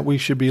cutting that, we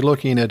should be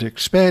looking at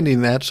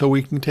expanding that so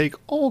we can take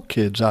all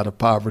kids out of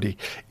poverty.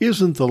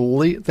 Isn't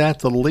that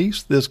the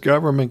least this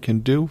government can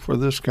do for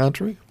this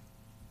country?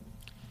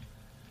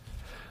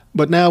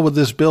 But now with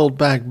this Build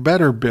Back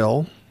Better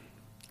bill,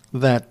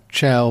 that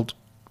child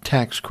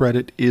tax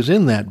credit is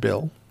in that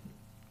bill.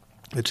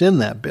 It's in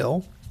that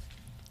bill.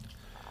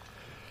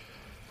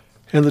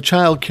 And the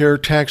child care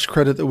tax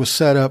credit that was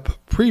set up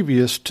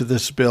previous to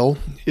this bill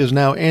is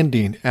now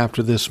ending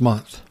after this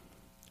month.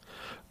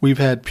 We've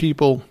had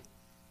people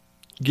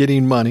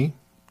getting money,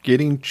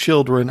 getting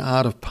children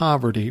out of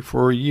poverty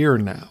for a year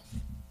now.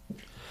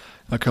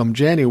 Now, come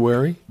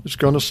January, it's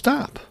going to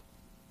stop.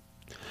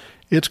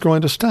 It's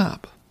going to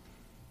stop.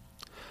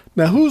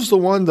 Now, who's the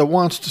one that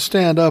wants to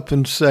stand up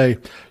and say,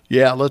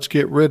 yeah, let's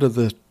get rid of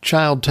the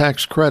child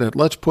tax credit.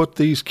 Let's put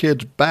these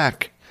kids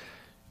back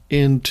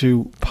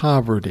into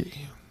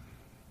poverty?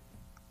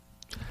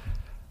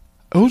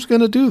 Who's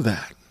going to do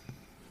that?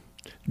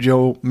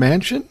 Joe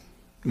Manchin?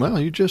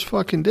 Well, you just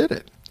fucking did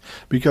it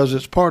because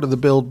it's part of the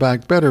Build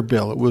Back Better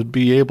bill. It would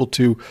be able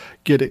to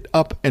get it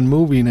up and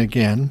moving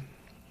again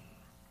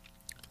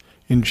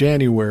in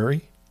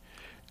January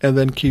and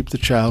then keep the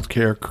child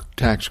care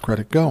tax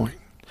credit going.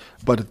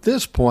 But at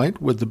this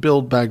point, with the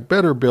Build Back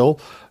Better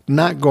bill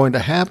not going to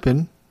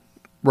happen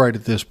right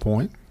at this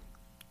point,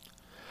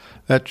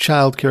 that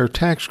child care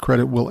tax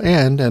credit will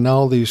end and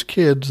all these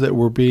kids that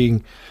were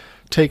being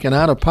taken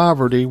out of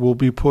poverty will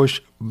be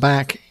pushed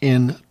back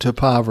into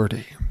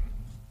poverty.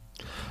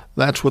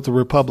 That's what the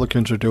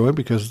Republicans are doing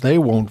because they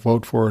won't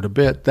vote for it a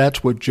bit.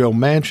 That's what Joe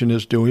Manchin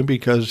is doing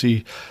because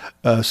he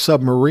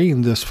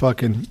submarined this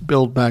fucking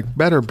Build Back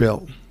Better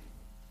bill.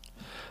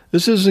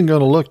 This isn't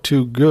going to look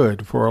too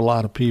good for a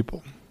lot of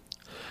people.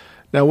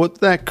 Now, what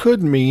that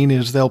could mean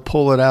is they'll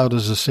pull it out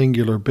as a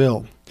singular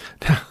bill.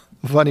 Now,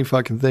 the funny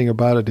fucking thing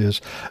about it is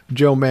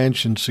Joe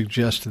Manchin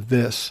suggested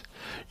this.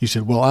 He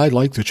said, well, I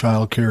like the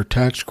child care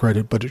tax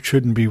credit, but it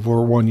shouldn't be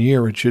for 1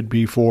 year. It should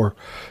be for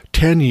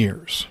 10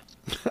 years.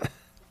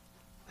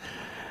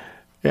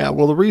 Yeah,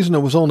 well, the reason it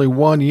was only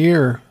 1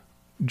 year,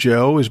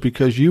 Joe, is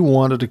because you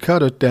wanted to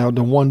cut it down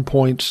to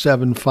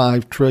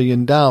 $1.75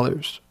 trillion,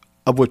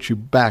 of which you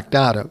backed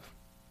out of.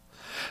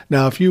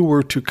 Now, if you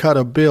were to cut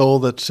a bill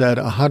that said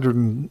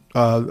the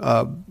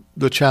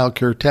child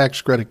care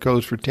tax credit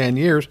goes for 10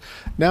 years,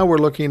 now we're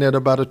looking at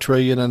about $1.5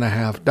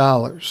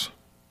 trillion.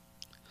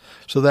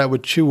 So that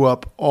would chew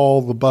up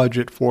all the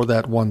budget for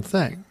that one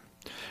thing.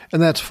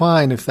 And that's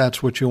fine if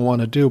that's what you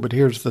want to do. But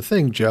here's the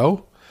thing,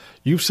 Joe.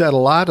 You've said a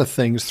lot of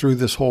things through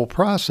this whole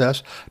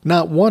process,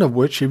 not one of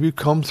which have you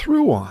come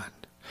through on.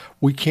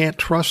 We can't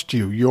trust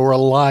you. You're a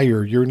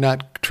liar. You're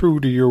not true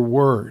to your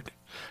word.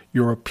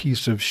 You're a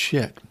piece of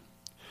shit.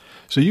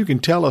 So you can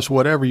tell us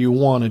whatever you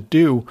want to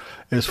do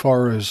as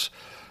far as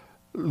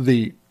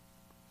the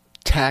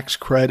tax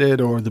credit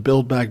or the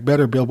Build Back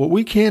Better bill, but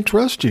we can't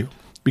trust you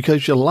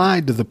because you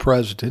lied to the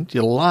president,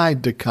 you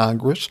lied to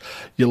Congress,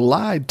 you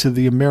lied to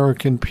the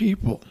American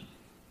people.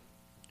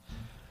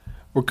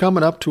 We're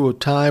coming up to a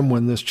time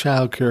when this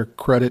child care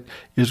credit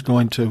is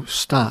going to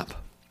stop,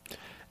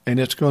 and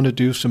it's going to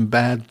do some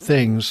bad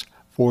things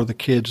for the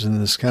kids in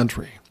this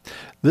country.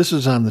 This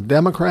is on the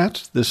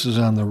Democrats, this is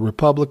on the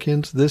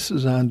Republicans, this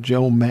is on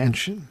Joe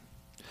Manchin.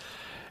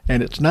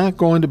 And it's not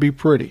going to be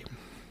pretty.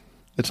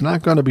 It's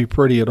not going to be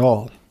pretty at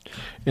all.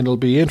 And it'll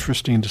be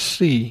interesting to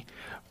see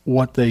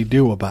what they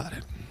do about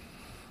it.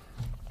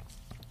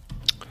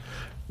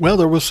 Well,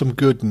 there was some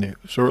good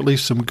news, or at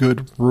least some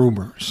good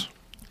rumors.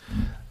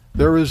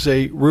 There is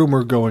a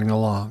rumor going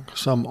along.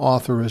 Some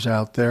author is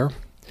out there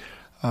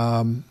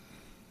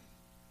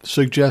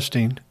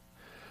suggesting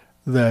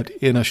that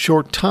in a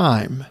short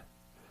time,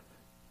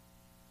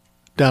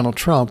 Donald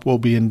Trump will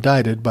be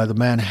indicted by the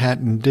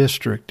Manhattan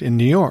District in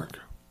New York.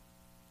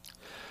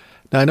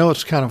 Now, I know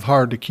it's kind of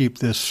hard to keep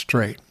this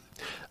straight.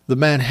 The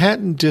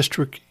Manhattan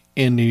District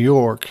in New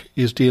York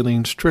is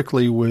dealing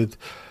strictly with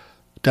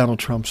Donald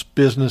Trump's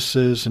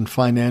businesses and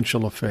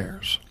financial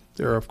affairs.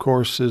 There, of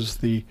course, is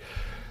the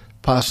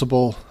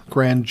possible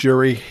grand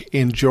jury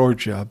in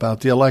Georgia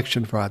about the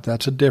election fraud.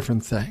 That's a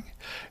different thing.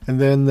 And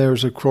then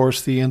there's, of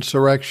course, the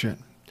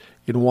insurrection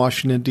in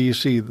Washington,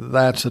 D.C.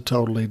 That's a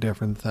totally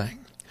different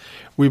thing.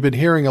 We've been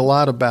hearing a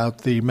lot about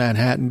the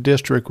Manhattan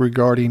District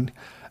regarding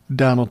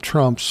Donald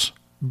Trump's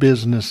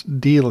business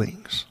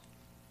dealings.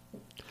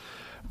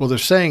 Well, they're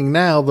saying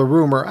now the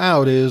rumor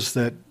out is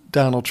that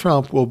Donald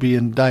Trump will be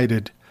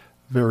indicted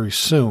very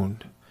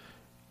soon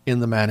in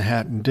the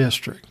Manhattan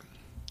District.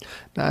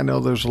 Now, I know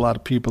there's a lot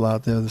of people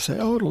out there that say,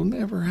 oh, it'll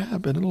never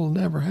happen, it'll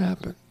never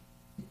happen.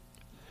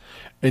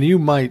 And you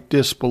might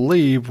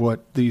disbelieve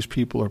what these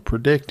people are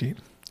predicting.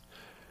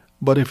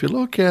 But if you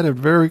look at it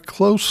very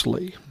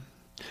closely,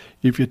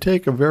 if you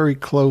take a very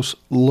close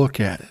look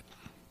at it,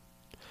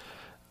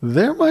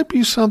 there might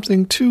be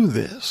something to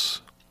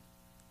this.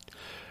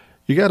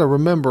 You got to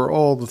remember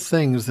all the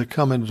things that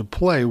come into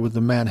play with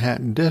the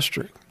Manhattan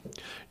District.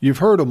 You've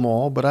heard them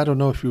all, but I don't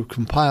know if you've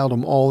compiled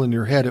them all in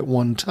your head at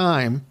one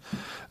time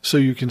so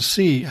you can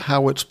see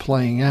how it's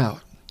playing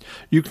out.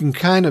 You can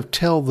kind of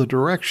tell the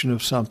direction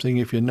of something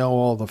if you know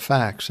all the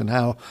facts and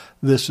how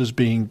this is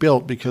being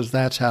built, because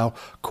that's how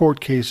court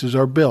cases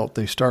are built.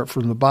 They start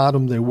from the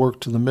bottom, they work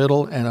to the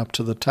middle and up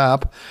to the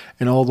top,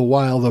 and all the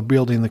while they're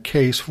building the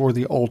case for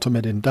the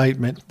ultimate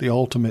indictment, the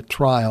ultimate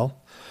trial,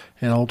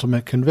 and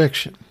ultimate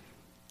conviction.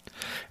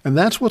 And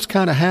that's what's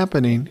kind of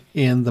happening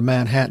in the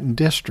Manhattan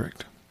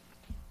District.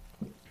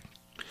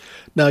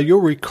 Now,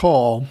 you'll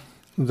recall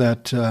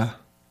that the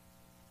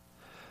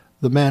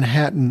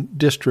Manhattan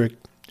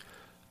District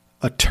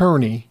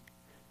attorney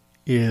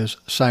is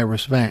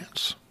Cyrus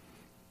Vance.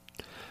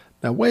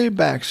 Now, way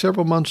back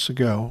several months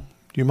ago,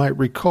 you might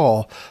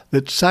recall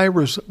that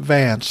Cyrus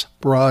Vance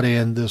brought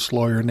in this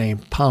lawyer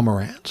named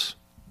Pomerantz.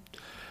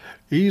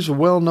 He's a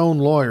well-known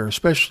lawyer,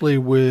 especially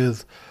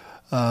with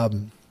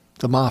the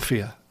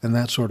mafia and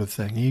that sort of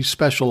thing. He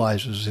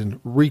specializes in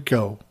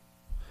RICO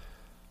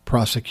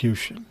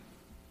prosecution.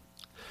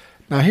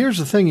 Now, here's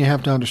the thing you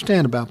have to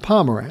understand about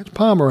Pomerantz.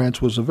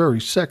 Pomerantz was a very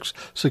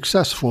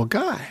successful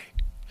guy.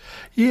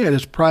 He had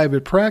his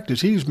private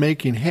practice. He's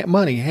making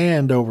money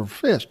hand over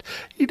fist.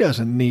 He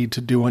doesn't need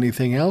to do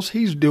anything else.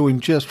 He's doing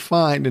just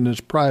fine in his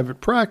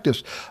private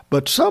practice.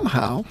 But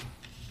somehow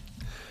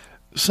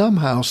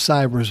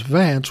Cyrus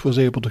Vance was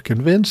able to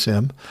convince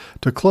him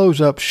to close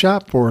up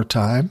shop for a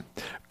time,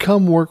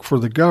 come work for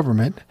the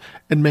government,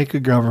 and make a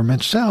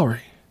government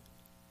salary.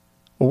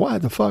 Well, why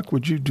the fuck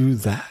would you do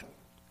that?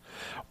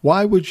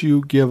 Why would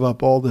you give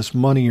up all this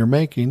money you're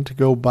making to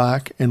go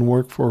back and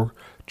work for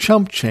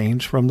chump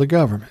change from the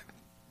government?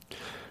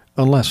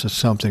 Unless it's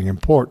something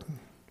important.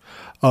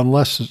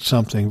 Unless it's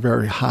something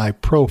very high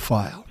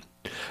profile.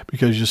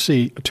 Because you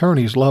see,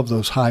 attorneys love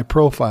those high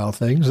profile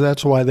things.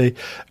 That's why they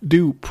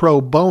do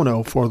pro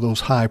bono for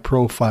those high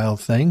profile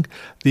things.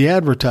 The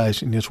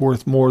advertising is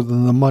worth more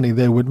than the money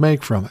they would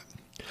make from it.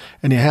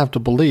 And you have to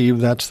believe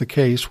that's the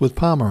case with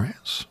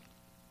Pomerantz.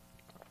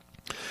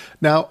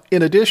 Now,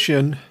 in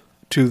addition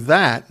to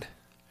that,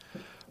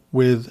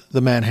 with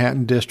the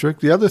Manhattan District,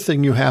 the other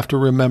thing you have to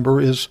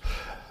remember is,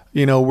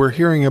 we're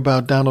hearing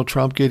about Donald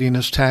Trump getting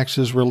his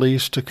taxes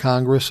released to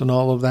Congress and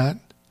all of that.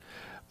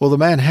 Well, the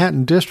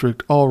Manhattan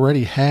District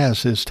already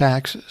has his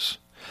taxes.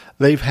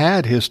 They've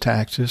had his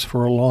taxes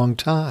for a long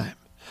time.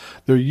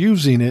 They're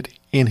using it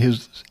in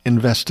his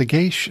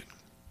investigation.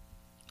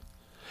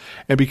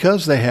 And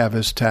because they have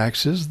his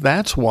taxes,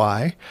 that's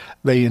why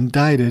they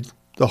indicted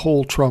the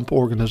whole Trump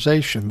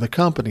organization, the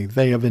company.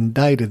 They have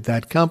indicted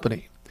that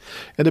company.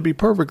 And to be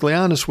perfectly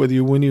honest with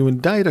you, when you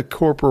indict a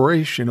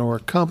corporation or a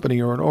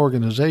company or an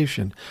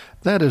organization,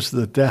 that is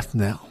the death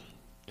knell.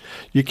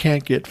 You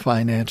can't get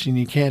financing.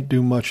 You can't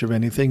do much of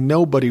anything.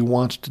 Nobody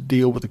wants to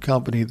deal with a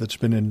company that's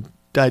been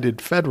indicted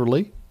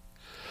federally.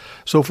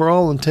 So for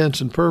all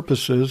intents and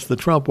purposes, the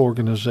Trump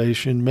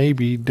organization may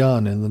be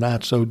done in the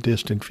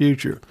not-so-distant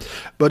future.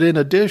 But in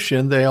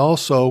addition, they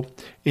also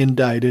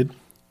indicted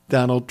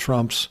Donald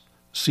Trump's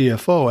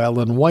CFO,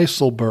 Allen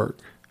Weisselberg.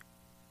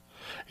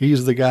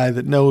 He's the guy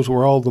that knows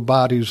where all the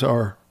bodies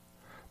are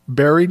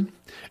buried.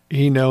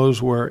 He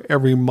knows where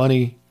every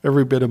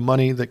bit of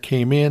money that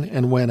came in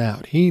and went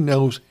out. He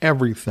knows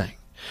everything.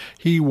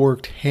 He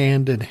worked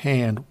hand in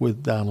hand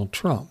with Donald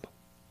Trump.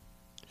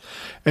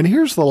 And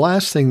here's the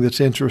last thing that's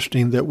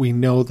interesting that we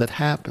know that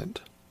happened.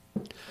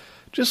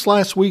 Just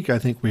last week, I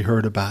think we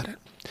heard about it.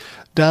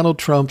 Donald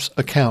Trump's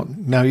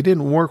accountant. Now, he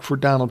didn't work for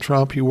Donald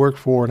Trump. He worked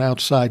for an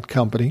outside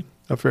company,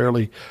 a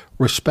fairly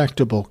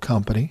respectable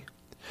company.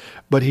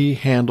 But he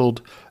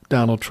handled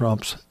Donald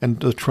Trump's and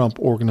the Trump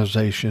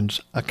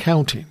organization's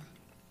accounting.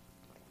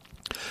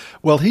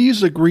 Well,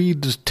 he's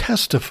agreed to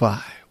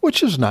testify,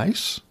 which is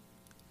nice.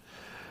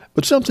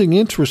 But something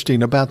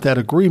interesting about that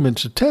agreement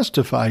to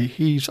testify,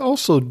 he's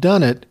also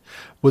done it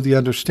with the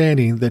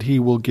understanding that he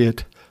will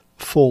get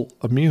full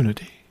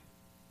immunity.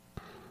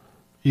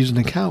 He's an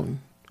accountant.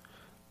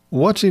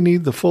 What's he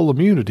need the full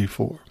immunity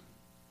for?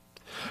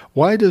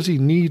 Why does he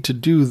need to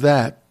do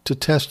that to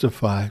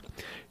testify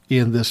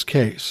in this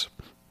case?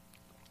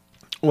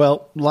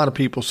 Well, a lot of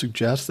people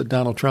suggest that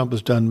Donald Trump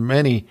has done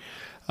many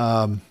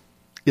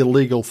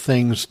illegal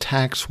things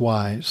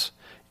tax-wise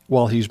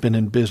while he's been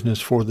in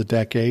business for the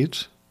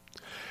decades.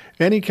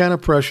 And he kind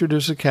of pressured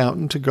his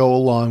accountant to go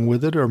along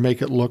with it or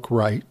make it look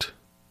right.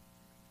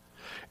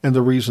 And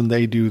the reason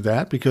they do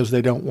that, because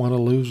they don't want to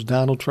lose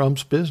Donald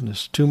Trump's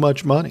business, too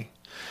much money.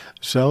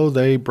 So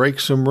they break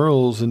some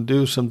rules and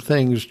do some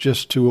things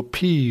just to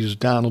appease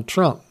Donald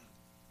Trump.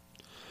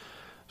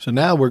 So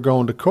now we're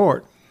going to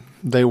court.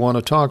 They want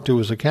to talk to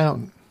his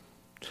accountant.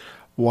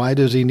 Why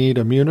does he need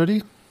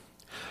immunity?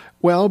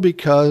 Well,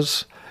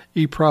 because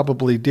he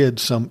probably did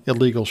some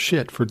illegal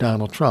shit for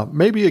Donald Trump.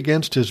 Maybe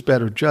against his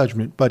better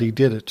judgment, but he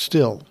did it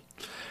still.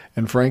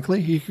 And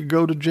frankly, he could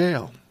go to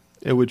jail.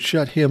 It would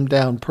shut him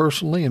down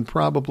personally and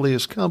probably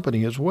his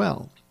company as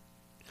well.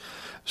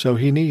 So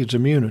he needs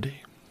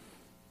immunity.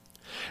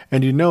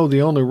 And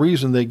the only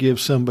reason they give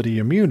somebody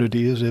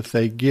immunity is if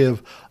they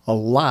give a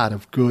lot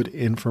of good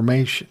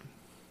information.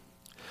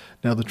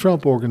 Now, the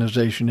Trump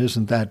organization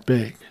isn't that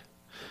big.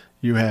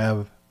 You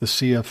have the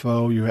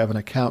CFO, you have an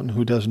accountant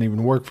who doesn't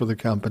even work for the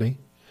company,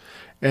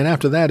 And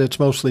after that, it's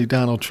mostly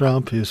Donald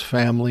Trump, his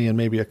family, and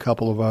maybe a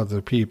couple of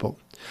other people.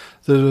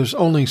 There's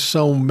only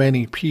so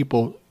many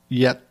people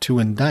yet to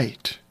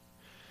indict.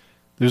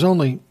 There's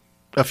only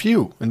a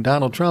few, and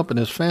Donald Trump and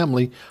his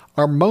family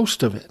are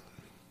most of it.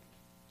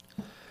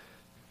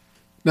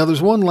 Now,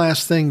 there's one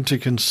last thing to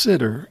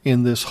consider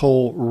in this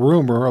whole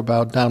rumor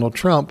about Donald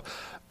Trump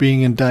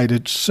being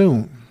indicted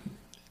soon.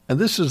 And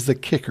this is the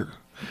kicker.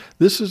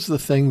 This is the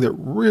thing that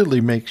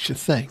really makes you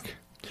think.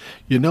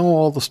 You know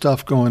all the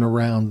stuff going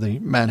around the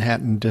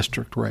Manhattan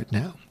district right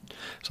now.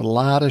 There's a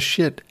lot of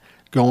shit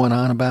going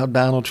on about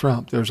Donald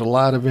Trump. There's a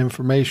lot of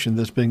information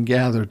that's been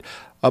gathered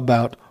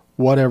about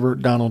whatever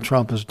Donald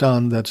Trump has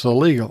done that's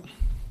illegal.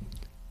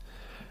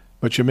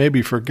 But you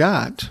maybe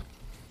forgot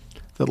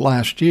that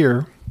last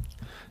year,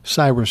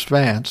 Cyrus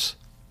Vance,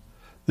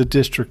 the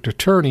district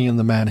attorney in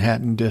the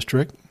Manhattan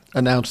district,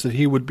 announced that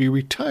he would be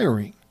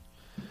retiring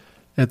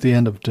at the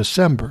end of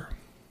December.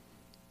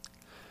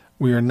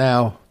 We are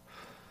now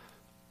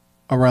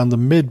around the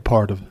mid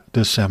part of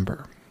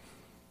December.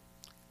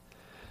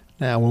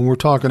 Now, when we're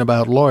talking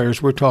about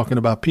lawyers, we're talking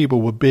about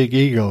people with big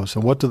egos.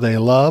 And what do they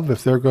love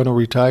if they're going to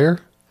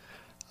retire?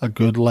 A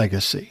good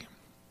legacy.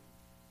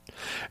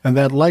 And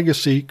that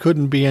legacy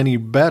couldn't be any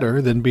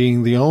better than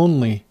being the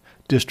only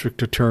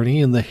district attorney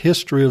in the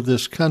history of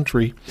this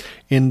country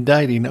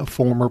indicting a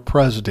former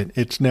president.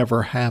 It's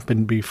never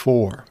happened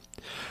before.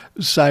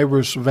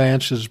 Cyrus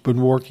Vance has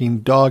been working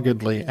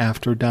doggedly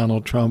after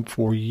Donald Trump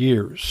for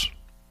years.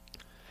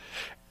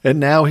 And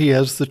now he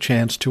has the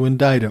chance to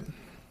indict him.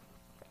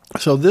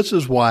 So this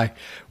is why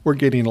we're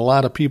getting a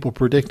lot of people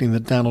predicting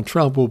that Donald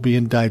Trump will be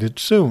indicted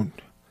soon.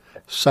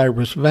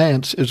 Cyrus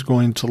Vance is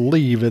going to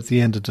leave at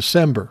the end of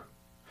December.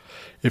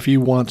 If he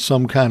wants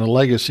some kind of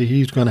legacy,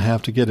 he's going to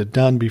have to get it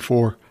done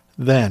before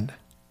then.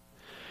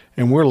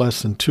 And we're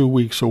less than 2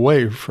 weeks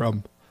away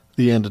from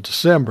the end of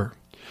December.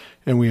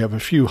 And we have a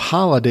few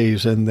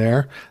holidays in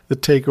there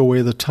that take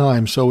away the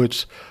time. So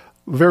it's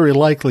very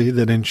likely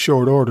that in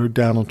short order,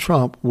 Donald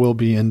Trump will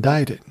be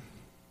indicted.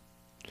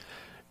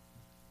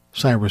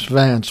 Cyrus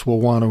Vance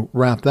will want to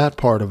wrap that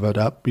part of it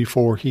up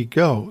before he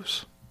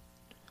goes.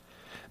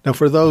 Now,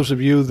 for those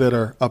of you that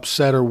are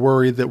upset or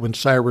worried that when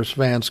Cyrus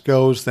Vance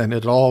goes, then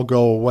it'll all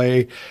go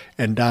away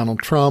and Donald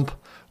Trump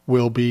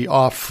will be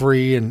off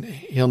free and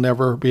he'll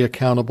never be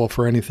accountable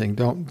for anything.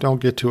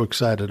 Don't get too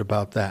excited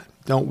about that.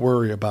 Don't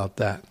worry about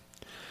that.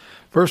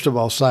 First of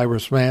all,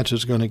 Cyrus Vance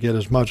is going to get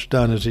as much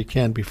done as he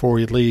can before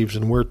he leaves,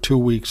 and we're 2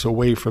 weeks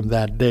away from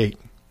that date.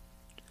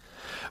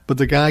 But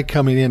the guy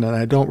coming in, and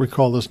I don't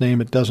recall his name,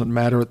 it doesn't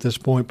matter at this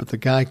point, but the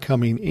guy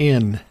coming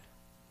in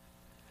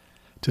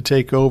to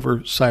take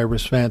over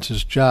Cyrus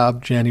Vance's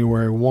job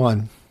January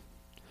 1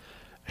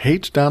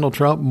 hates Donald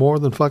Trump more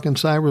than fucking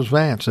Cyrus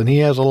Vance, and he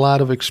has a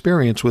lot of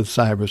experience with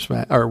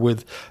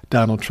with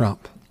Donald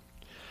Trump.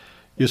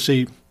 You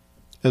see,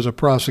 as a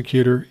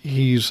prosecutor,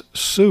 he's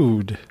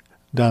sued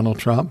Donald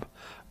Trump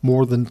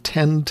more than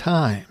 10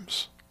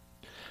 times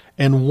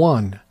and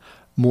won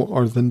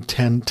more than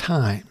 10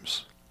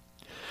 times.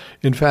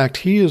 In fact,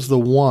 he is the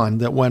one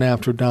that went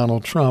after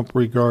Donald Trump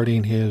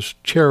regarding his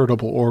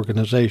charitable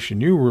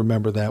organization. You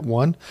remember that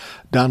one.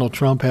 Donald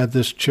Trump had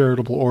this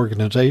charitable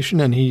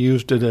organization, and he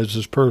used it as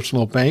his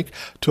personal bank,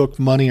 took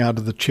money out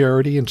of the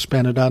charity and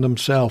spent it on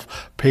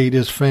himself, paid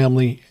his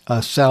family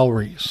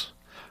salaries,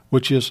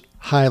 which is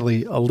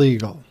highly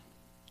illegal.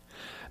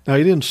 Now,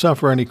 he didn't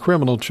suffer any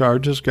criminal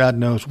charges, God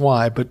knows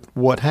why, but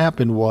what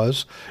happened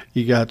was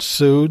he got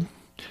sued.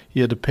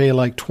 He had to pay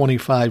like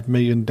 $25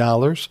 million.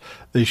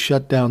 They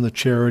shut down the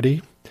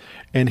charity,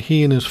 and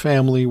he and his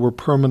family were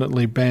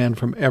permanently banned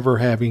from ever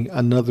having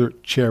another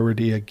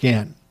charity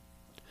again.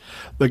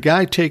 The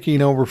guy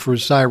taking over for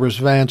Cyrus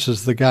Vance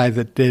is the guy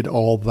that did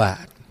all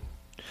that.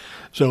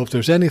 So if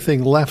there's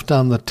anything left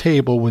on the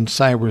table when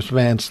Cyrus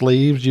Vance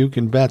leaves, you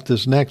can bet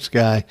this next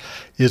guy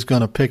is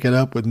going to pick it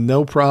up with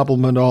no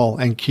problem at all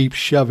and keep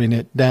shoving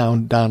it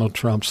down Donald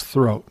Trump's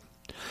throat.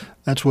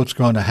 That's what's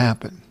going to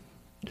happen.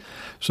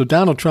 So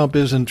Donald Trump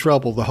is in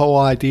trouble. The whole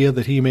idea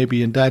that he may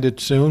be indicted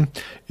soon,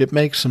 it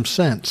makes some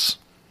sense.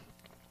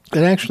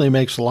 It actually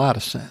makes a lot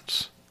of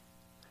sense.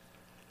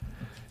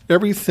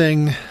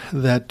 Everything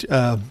that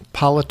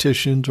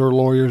politicians or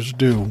lawyers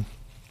do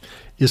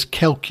is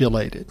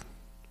calculated.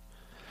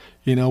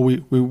 You know,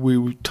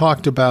 we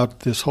talked about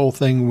this whole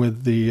thing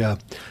with the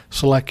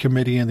Select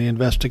Committee and the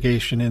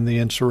investigation in the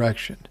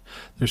insurrection.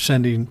 They're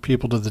sending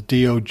people to the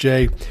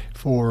DOJ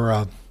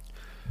for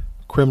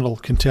criminal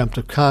contempt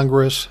of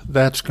Congress.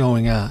 That's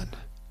going on.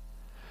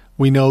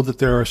 We know that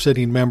there are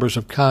sitting members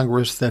of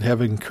Congress that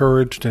have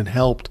encouraged and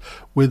helped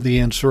with the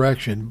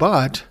insurrection,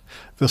 but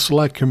the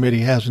Select Committee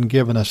hasn't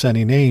given us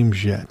any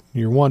names yet.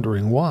 You're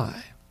wondering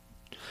why.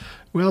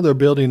 Well, they're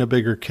building a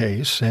bigger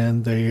case,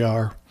 and they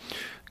are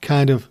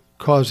kind of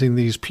causing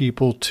these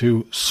people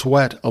to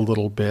sweat a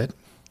little bit.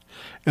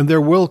 And there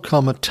will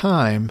come a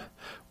time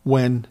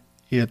when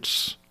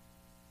it's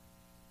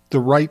the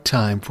right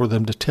time for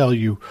them to tell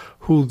you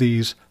who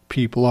these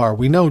people are.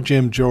 We know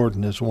Jim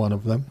Jordan is one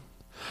of them.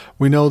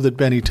 We know that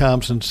Benny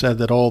Thompson said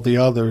that all the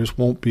others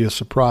won't be a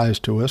surprise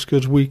to us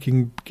because we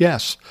can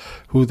guess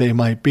who they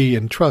might be,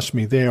 and trust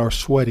me, they are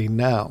sweating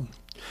now.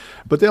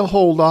 But they'll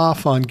hold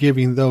off on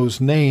giving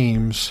those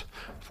names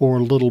for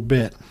a little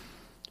bit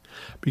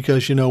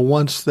because,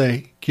 once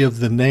they give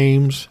the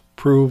names,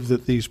 prove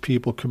that these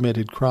people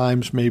committed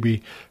crimes,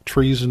 maybe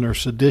treason or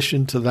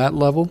sedition to that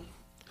level,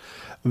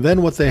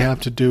 then what they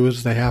have to do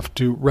is they have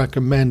to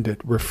recommend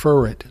it,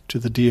 refer it to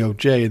the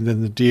DOJ, and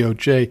then the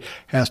DOJ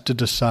has to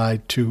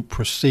decide to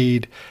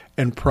proceed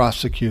and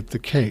prosecute the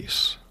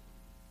case.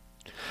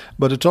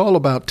 But it's all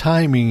about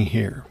timing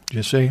here,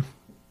 you see.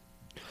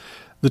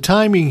 The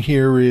timing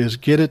here is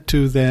get it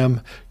to them,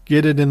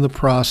 get it in the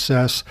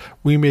process.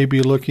 We may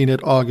be looking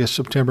at August,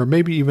 September,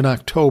 maybe even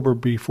October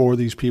before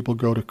these people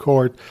go to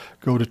court,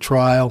 go to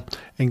trial,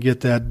 and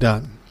get that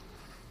done.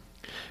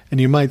 And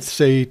you might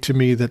say to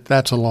me that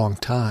that's a long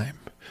time.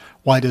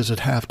 Why does it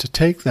have to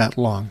take that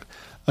long?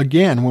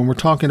 Again, when we're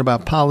talking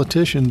about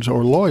politicians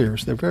or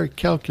lawyers, they're very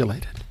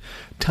calculated.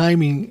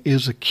 Timing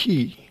is a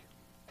key.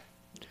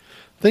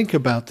 Think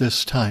about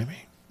this timing.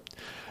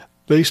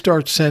 They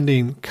start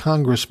sending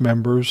Congress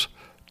members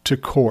to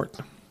court,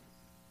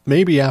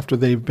 maybe after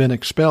they've been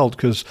expelled,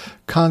 because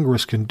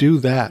Congress can do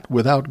that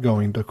without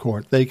going to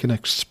court. They can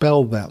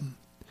expel them.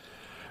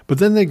 But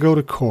then they go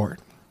to court.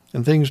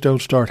 And things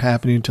don't start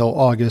happening until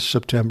August,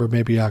 September,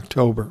 maybe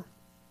October.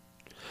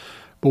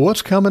 But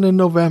what's coming in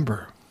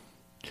November?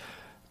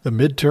 The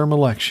midterm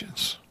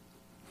elections.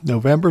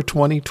 November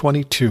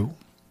 2022.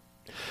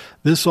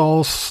 This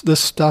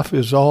stuff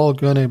is all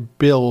going to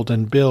build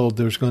and build.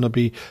 There's going to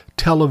be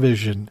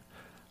television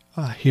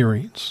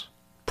hearings,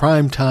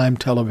 primetime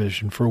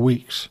television for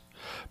weeks.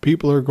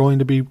 People are going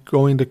to be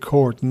going to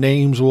court.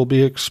 Names will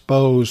be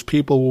exposed.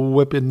 People will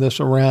whipping this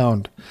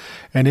around.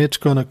 And it's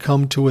going to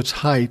come to its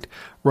height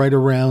right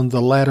around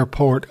the latter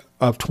part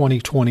of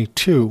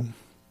 2022,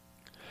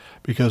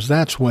 because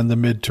that's when the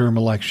midterm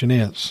election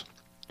is.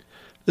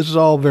 This is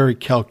all very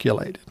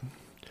calculated,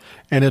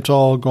 and it's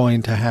all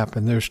going to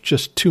happen. There's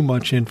just too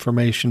much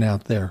information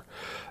out there.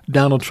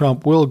 Donald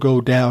Trump will go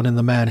down in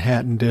the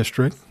Manhattan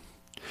district,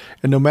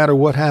 and no matter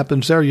what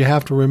happens there, you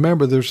have to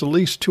remember there's at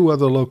least 2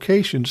 other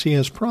locations he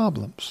has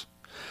problems.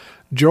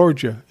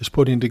 Georgia is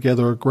putting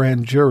together a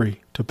grand jury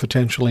to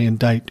potentially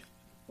indict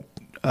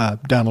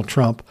Donald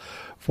Trump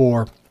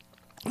for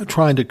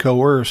trying to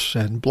coerce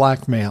and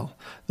blackmail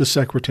the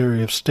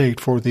Secretary of State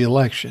for the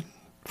election.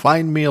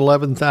 Find me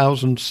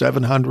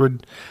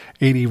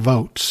 11,780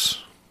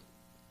 votes.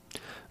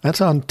 That's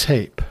on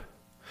tape.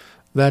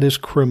 That is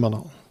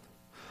criminal.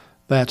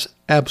 That's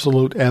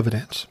absolute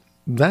evidence.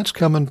 That's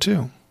coming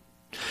too.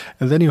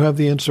 And then you have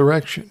the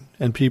insurrection,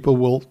 and people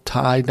will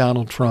tie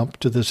Donald Trump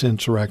to this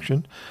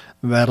insurrection.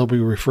 That'll be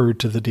referred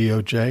to the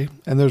DOJ,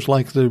 and there's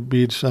likely to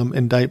be some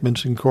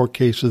indictments in court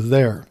cases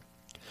there.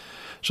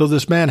 So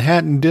this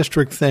Manhattan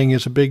district thing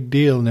is a big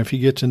deal, and if he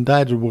gets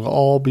indicted, we'll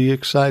all be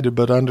excited,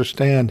 but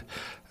understand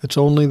it's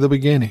only the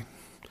beginning.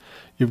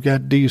 You've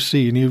got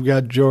D.C., and you've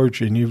got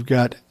Georgia, and you've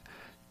got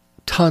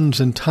tons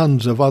and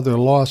tons of other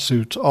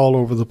lawsuits all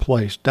over the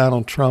place.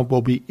 Donald Trump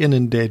will be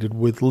inundated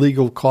with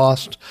legal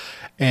costs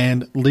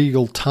and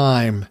legal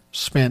time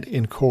spent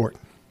in court.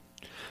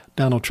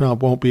 Donald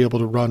Trump won't be able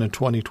to run in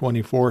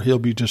 2024. He'll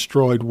be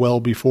destroyed well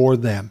before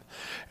them.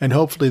 And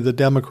hopefully the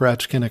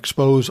Democrats can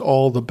expose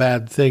all the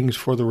bad things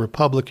for the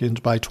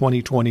Republicans by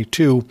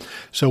 2022,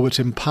 so it's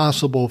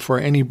impossible for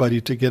anybody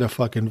to get a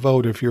fucking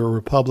vote if you're a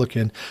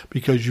Republican,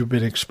 because you've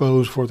been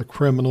exposed for the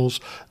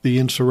criminals, the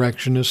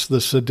insurrectionists, the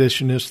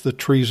seditionists, the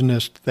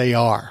treasonists they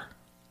are.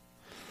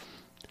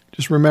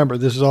 Just remember,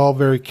 this is all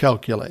very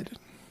calculated.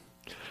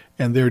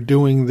 And they're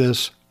doing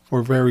this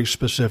for very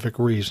specific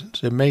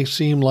reasons. It may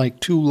seem like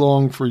too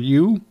long for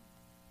you,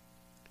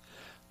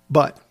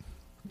 but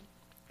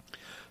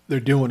they're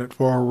doing it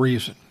for a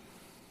reason.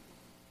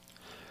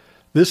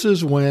 This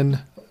is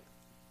when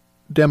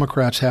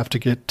Democrats have to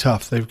get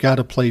tough. They've got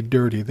to play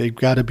dirty. They've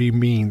got to be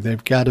mean.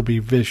 They've got to be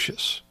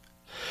vicious.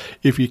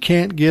 If you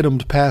can't get them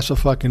to pass a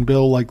fucking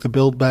bill like the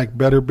Build Back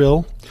Better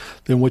bill,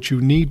 then what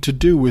you need to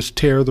do is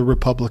tear the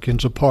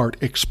Republicans apart.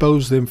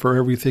 Expose them for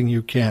everything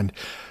you can.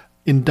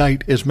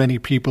 Indict as many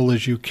people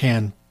as you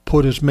can,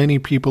 put as many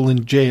people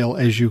in jail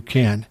as you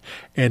can,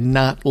 and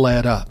not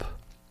let up.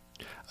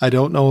 I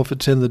don't know if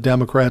it's in the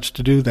Democrats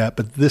to do that,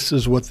 but this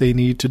is what they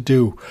need to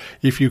do.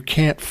 If you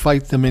can't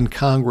fight them in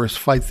Congress,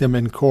 fight them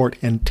in court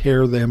and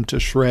tear them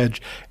to shreds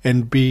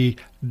and be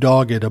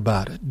dogged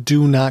about it.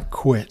 Do not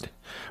quit.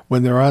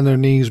 When they're on their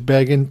knees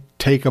begging,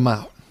 take them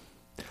out.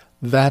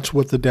 That's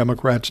what the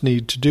Democrats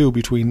need to do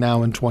between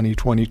now and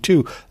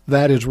 2022.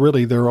 That is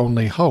really their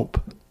only hope.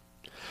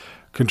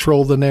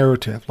 Control the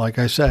narrative. Like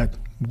I said,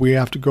 we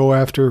have to go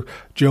after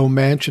Joe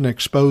Manchin,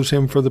 expose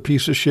him for the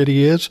piece of shit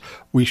he is.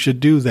 We should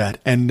do that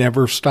and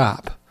never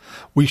stop.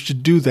 We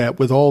should do that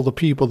with all the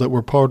people that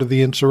were part of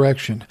the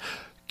insurrection.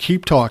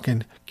 Keep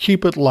talking,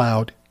 keep it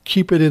loud,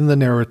 keep it in the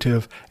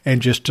narrative,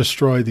 and just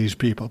destroy these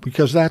people,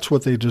 because that's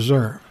what they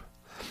deserve.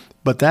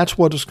 But that's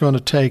what it's going to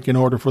take in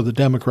order for the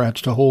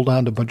Democrats to hold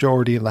on to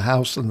majority in the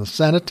House and the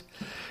Senate,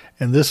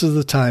 And this is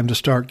the time to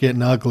start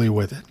getting ugly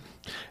with it.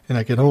 And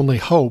I can only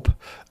hope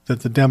that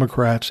the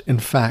Democrats, in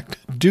fact,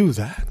 do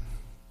that.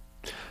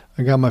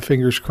 I got my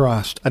fingers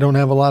crossed. I don't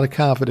have a lot of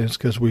confidence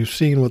because we've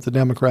seen what the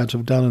Democrats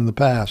have done in the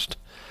past.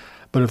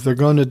 But if they're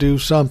going to do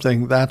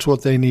something, that's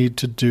what they need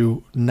to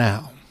do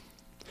now.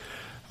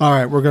 All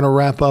right, we're going to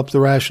wrap up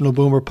the Rational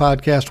Boomer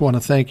podcast. I want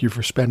to thank you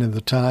for spending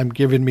the time,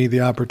 giving me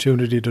the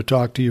opportunity to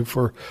talk to you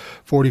for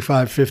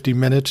 45, 50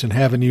 minutes and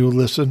having you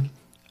listen.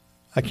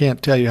 I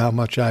can't tell you how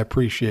much I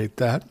appreciate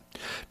that.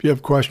 If you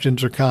have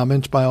questions or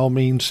comments, by all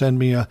means, send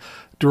me a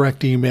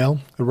direct email,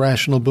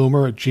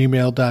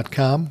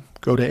 irrationalboomer@gmail.com.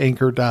 Go to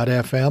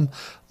anchor.fm,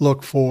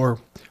 look for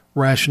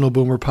Rational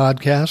Boomer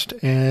Podcast,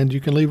 and you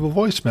can leave a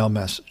voicemail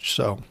message.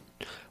 So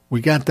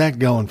we got that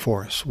going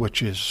for us,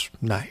 which is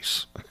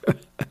nice.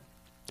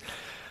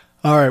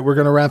 All right, we're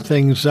going to wrap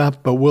things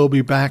up, but we'll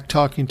be back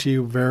talking to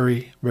you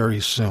very, very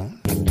soon.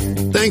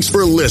 Thanks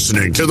for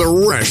listening to the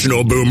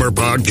Rational Boomer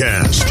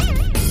Podcast.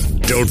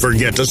 Don't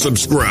forget to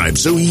subscribe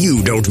so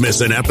you don't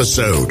miss an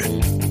episode.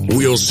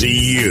 We'll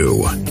see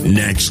you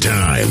next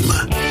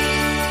time.